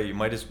either way, you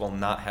might as well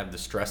not have the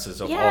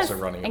stresses of also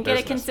running a and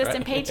business, get a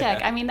consistent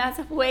paycheck. I mean, that's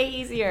way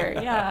easier.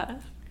 Yeah.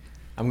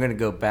 I'm going to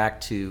go back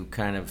to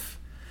kind of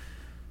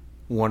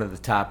one of the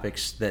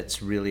topics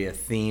that's really a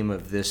theme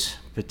of this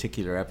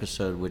particular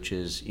episode, which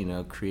is,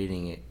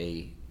 creating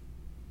a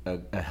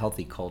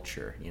healthy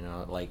culture,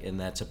 and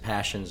that's a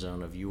passion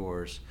zone of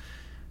yours.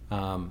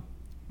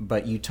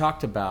 But you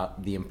talked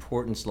about the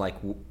importance, like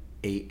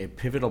a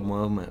pivotal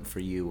moment for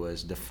you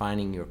was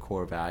defining your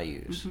core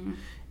values. Mm-hmm.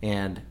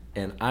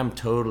 And I'm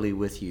totally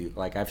with you.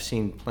 Like, I've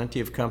seen plenty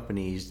of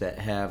companies that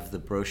have the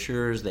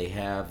brochures, they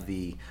have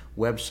the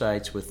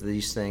websites with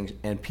these things,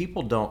 and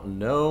people don't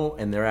know,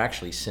 and they're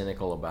actually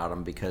cynical about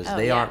them because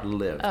they aren't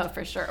lived. Oh,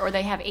 for sure. Or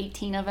they have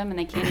 18 of them and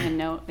they can't even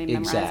know. They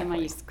memorize them.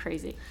 It's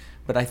crazy.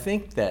 But I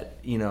think that,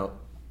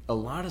 a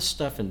lot of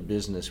stuff in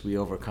business, we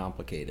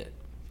overcomplicate it,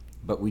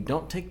 but we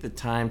don't take the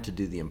time to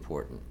do the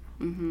important.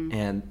 Mm-hmm.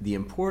 And the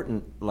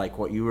important, like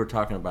what you were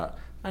talking about,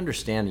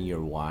 understanding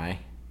your why,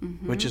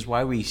 which is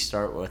why we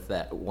start with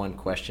that one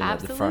question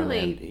at the front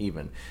end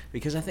even,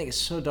 because I think it's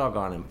so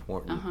doggone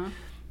important.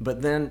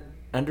 But then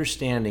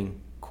understanding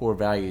core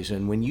values,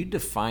 and when you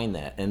define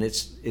that, and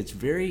it's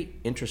very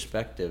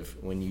introspective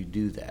when you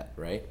do that,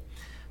 right?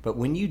 But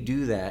when you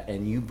do that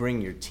and you bring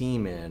your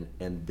team in,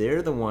 and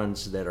they're the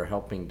ones that are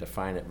helping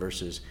define it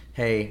versus,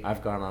 hey,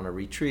 I've gone on a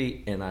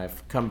retreat and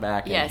I've come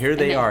back and here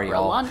they are,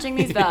 y'all. We're launching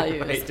these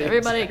values. Right,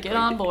 Everybody get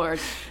on board.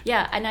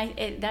 Yeah, and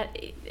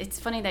it's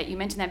funny that you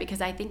mentioned that,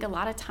 because I think a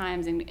lot of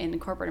times in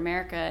corporate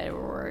America,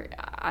 or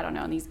I don't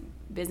know, in these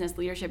business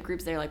leadership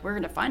groups, they're like, we're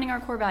defining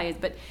our core values,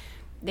 but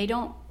they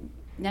don't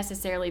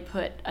necessarily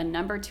put a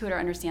number to it or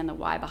understand the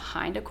why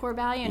behind a core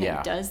value, and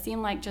it does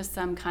seem like just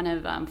some kind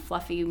of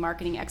fluffy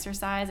marketing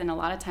exercise, and a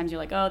lot of times you're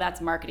like, oh,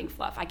 that's marketing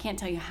fluff. I can't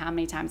tell you how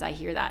many times I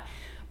hear that.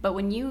 But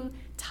when you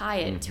tie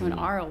it to an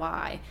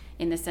ROI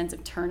in the sense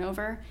of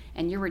turnover,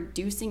 and you're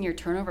reducing your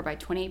turnover by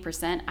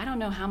 28%, I don't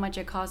know how much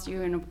it costs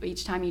you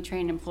each time you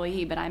train an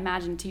employee, but I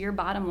imagine to your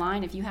bottom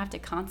line, if you have to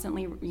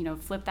constantly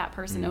flip that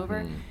person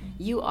over,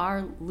 you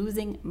are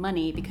losing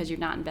money because you're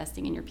not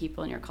investing in your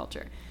people and your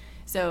culture.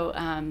 So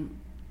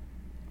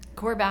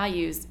core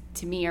values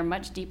to me are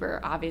much deeper,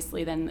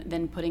 obviously,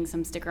 than putting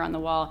some sticker on the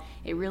wall.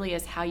 It really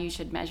is how you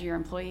should measure your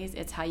employees.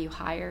 It's how you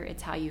hire.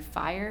 It's how you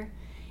fire.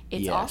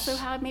 It's also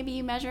how maybe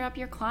you measure up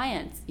your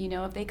clients.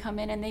 If they come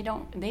in and they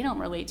don't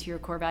relate to your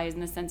core values,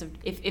 in the sense of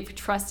if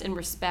trust and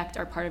respect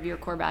are part of your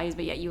core values,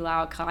 but yet you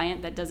allow a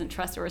client that doesn't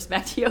trust or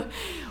respect you,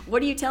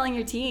 what are you telling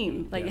your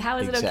team? Like, how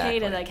is it okay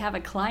to have a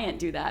client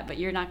do that, but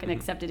you're not going to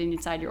accept it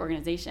inside your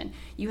organization?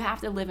 You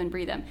have to live and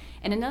breathe them.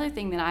 And another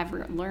thing that I've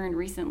learned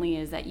recently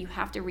is that you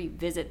have to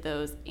revisit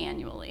those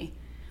annually.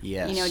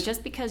 Yes.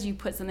 Just because you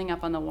put something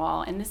up on the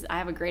wall, and I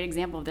have a great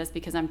example of this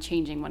because I'm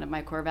changing one of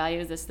my core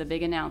values. This is the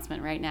big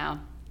announcement right now.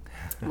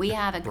 We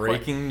have a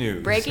breaking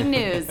news. Breaking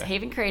news.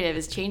 Haven Creative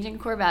is changing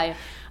core value.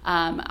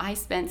 I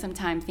spent some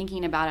time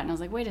thinking about it, and I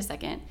was like, wait a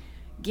second.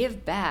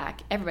 Give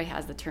back. Everybody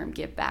has the term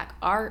give back.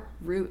 Our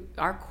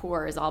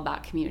core is all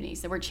about community.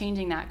 So we're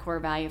changing that core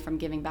value from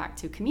giving back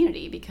to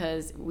community,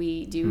 because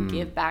we do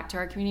give back to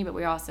our community,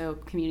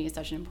 but community is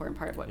such an important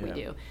part of what we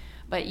do.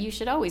 But you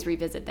should always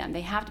revisit them.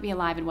 They have to be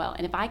alive and well.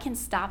 And if I can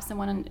stop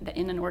someone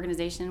in an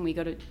organization, we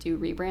go to do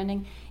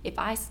rebranding, if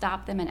I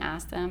stop them and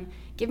ask them,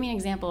 give me an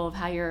example of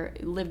how you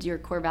lived your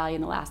core value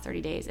in the last 30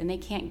 days, and they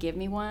can't give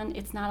me one,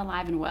 it's not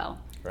alive and well.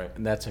 Right.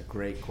 And that's a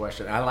great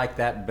question. I like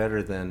that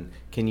better than,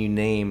 can you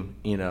name,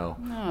 what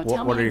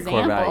are your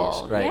core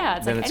values? Right. Yeah,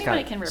 it's then like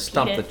anybody can repeat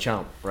stump it. the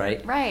chump,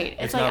 right? Right.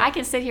 It's like, I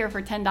can sit here for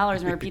 $10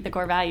 and repeat the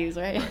core values,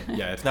 right?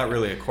 Yeah, it's not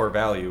really a core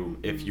value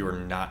if you're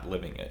not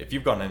living it. If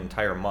you've gone an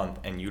entire month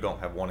and you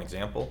don't have one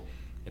example,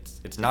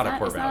 it's not a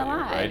core value,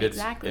 right?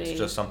 Exactly. It's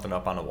just something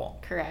up on a wall.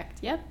 Correct.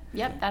 Yep.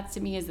 That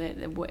to me is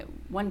the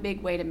one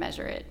big way to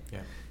measure it. Yeah.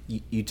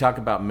 You talk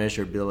about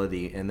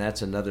measurability, and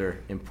that's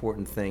another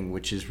important thing,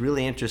 which is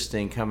really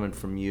interesting coming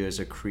from you as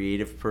a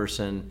creative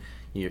person.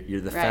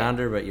 You're the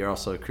founder, but you're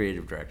also a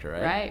creative director,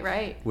 right?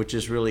 Right. Which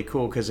is really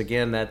cool, because,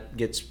 again, that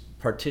gets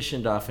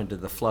partitioned off into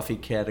the fluffy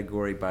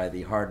category by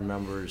the hard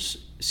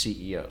numbers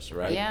CEOs,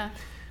 right? Yeah.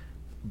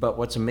 But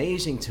what's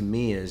amazing to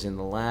me is, in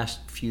the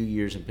last few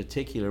years in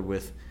particular,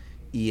 with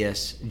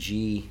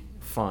ESG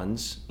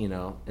funds,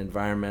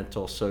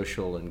 environmental,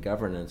 social, and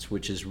governance,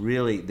 which is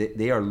really,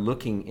 they are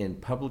looking in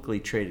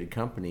publicly traded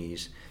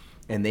companies,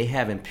 and they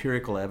have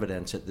empirical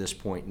evidence at this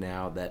point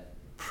now that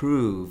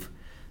prove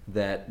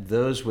that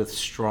those with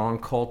strong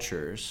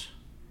cultures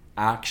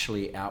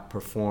actually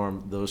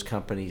outperform those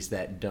companies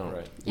that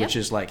don't, which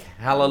is like,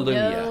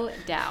 hallelujah. No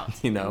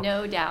doubt.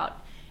 No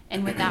doubt.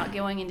 And without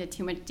going into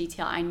too much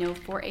detail, I know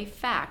for a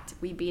fact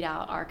we beat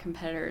out our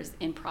competitors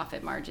in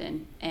profit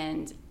margin,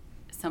 and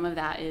some of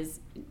that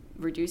is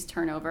reduced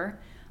turnover.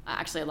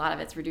 Actually, a lot of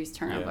it's reduced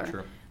turnover. Yeah,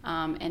 true.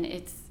 And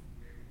it's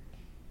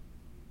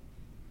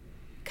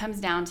comes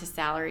down to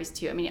salaries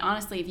too. I mean,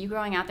 honestly, if you're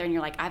going out there and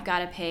you're like, I've got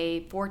to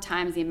pay 4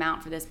 times the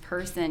amount for this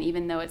person,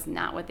 even though it's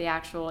not what the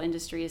actual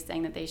industry is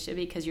saying that they should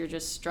be, because you're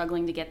just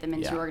struggling to get them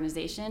into your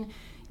organization,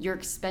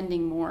 you're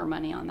spending more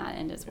money on that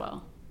end as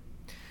well.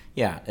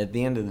 Yeah, at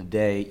the end of the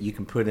day, you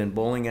can put in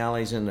bowling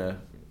alleys and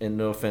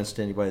no offense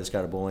to anybody that's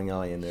got a bowling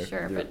alley in their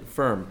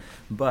firm,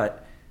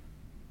 but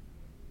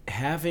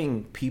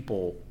having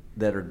people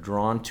that are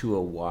drawn to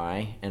a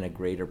why and a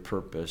greater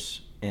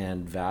purpose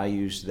and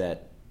values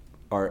that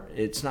are,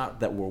 it's not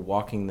that we're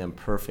walking them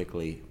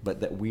perfectly, but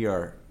that we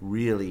are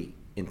really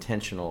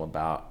intentional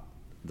about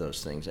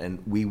those things.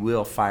 And we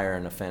will fire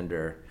an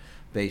offender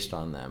based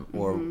on them,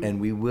 and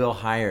we will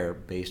hire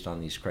based on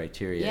these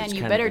criteria. Yeah, It's and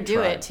you kind of better the do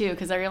tribe. it too,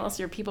 because or else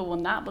your people will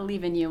not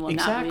believe in you, will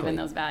not believe in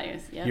those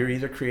values. Yep. You're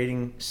either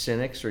creating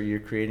cynics or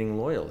you're creating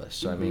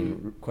loyalists. I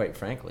mean, quite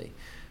frankly.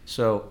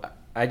 So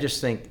I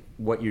just think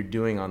what you're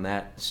doing on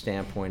that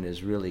standpoint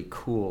is really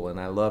cool, and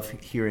I love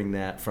hearing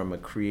that from a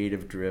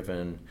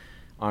creative-driven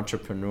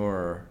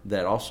entrepreneur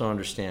that also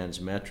understands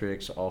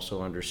metrics,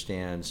 also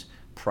understands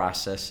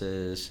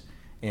processes,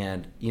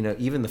 and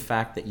even the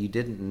fact that you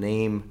didn't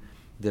name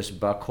this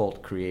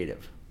Buchholz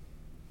Creative,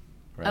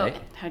 right?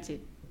 Oh, how'd you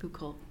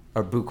Buchholz?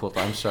 Or Buchholz,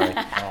 I'm sorry.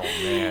 Oh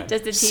man.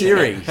 Just a T.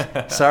 Siri,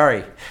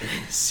 sorry.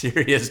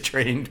 Siri has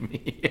trained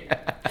me.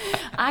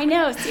 I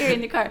know, Siri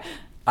in the car.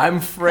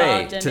 I'm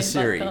Frey Jenny to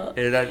Siri.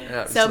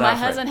 Buchholz. So my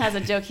husband has a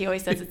joke. He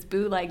always says it's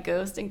boo like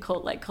ghost and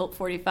Colt like Colt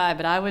 45,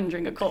 but I wouldn't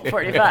drink a Colt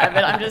 45.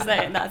 But I'm just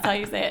saying that's how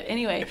you say it.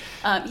 Anyway,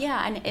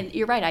 and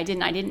you're right. I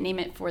didn't name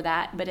it for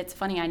that, but it's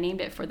funny. I named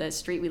it for the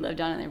street we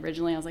lived on, and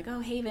originally I was like, oh,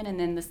 Haven, and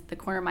then the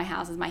corner of my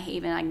house is my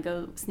Haven. I can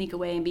go sneak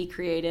away and be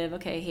creative.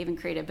 Okay, Haven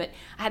Creative. But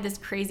I had this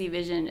crazy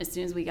vision as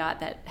soon as we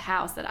got that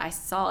house that I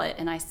saw it,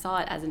 and I saw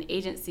it as an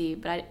agency,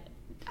 but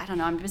I don't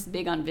know, I'm just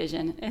big on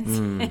vision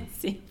and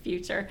seeing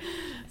future.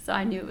 So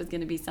I knew it was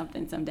going to be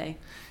something someday.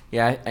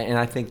 Yeah, and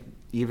I think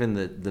even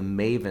the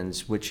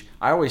mavens, which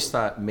I always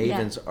thought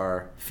mavens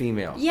are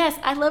female. Yes,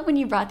 I love when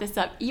you brought this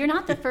up. You're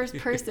not the first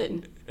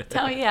person.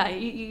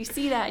 You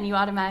see that and you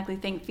automatically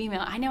think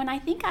female. I know, and I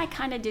think I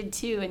kind of did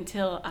too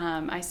until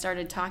I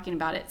started talking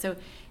about it. So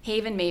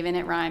Haven, Maven,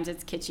 it rhymes.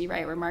 It's kitschy,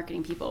 right? We're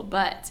marketing people.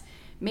 But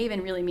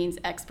Maven really means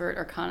expert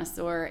or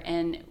connoisseur,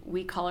 and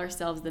we call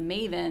ourselves the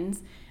Mavens.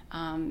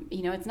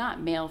 It's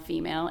not male,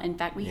 female. In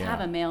fact, we have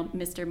a male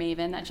Mr.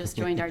 Maven that just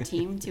joined our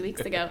team 2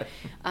 weeks ago.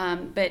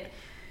 But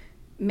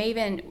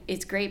Maven,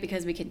 it's great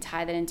because we can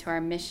tie that into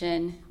our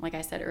mission. Like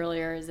I said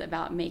earlier, is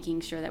about making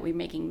sure that we're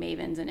making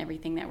mavens in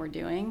everything that we're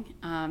doing.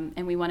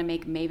 And we want to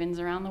make mavens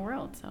around the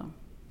world. So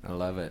I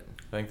love it.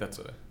 I think that's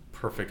a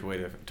perfect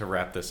way to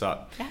wrap this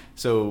up. Yeah.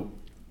 So,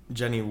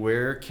 Jenny,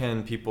 where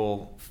can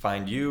people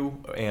find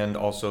you and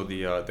also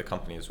the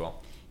company as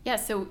well? Yeah,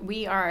 so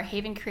we are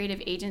Haven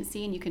Creative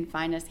Agency, and you can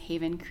find us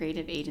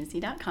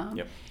havencreativeagency.com.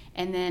 Yep.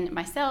 And then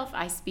myself,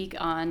 I speak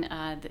on,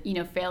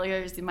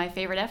 failure is my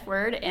favorite F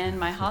word, and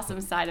my awesome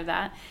side of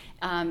that.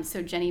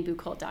 So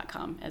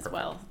jennybuchholz.com as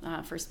well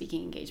for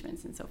speaking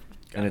engagements and so forth.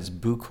 And it's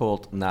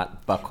Buchholz,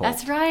 not Buchholz.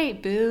 That's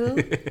right, boo.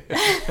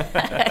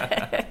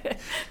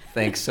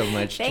 Thanks so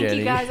much, Thank Jenny.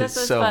 you guys, this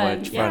was so fun.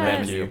 much fun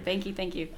having Yes. you. Thank you.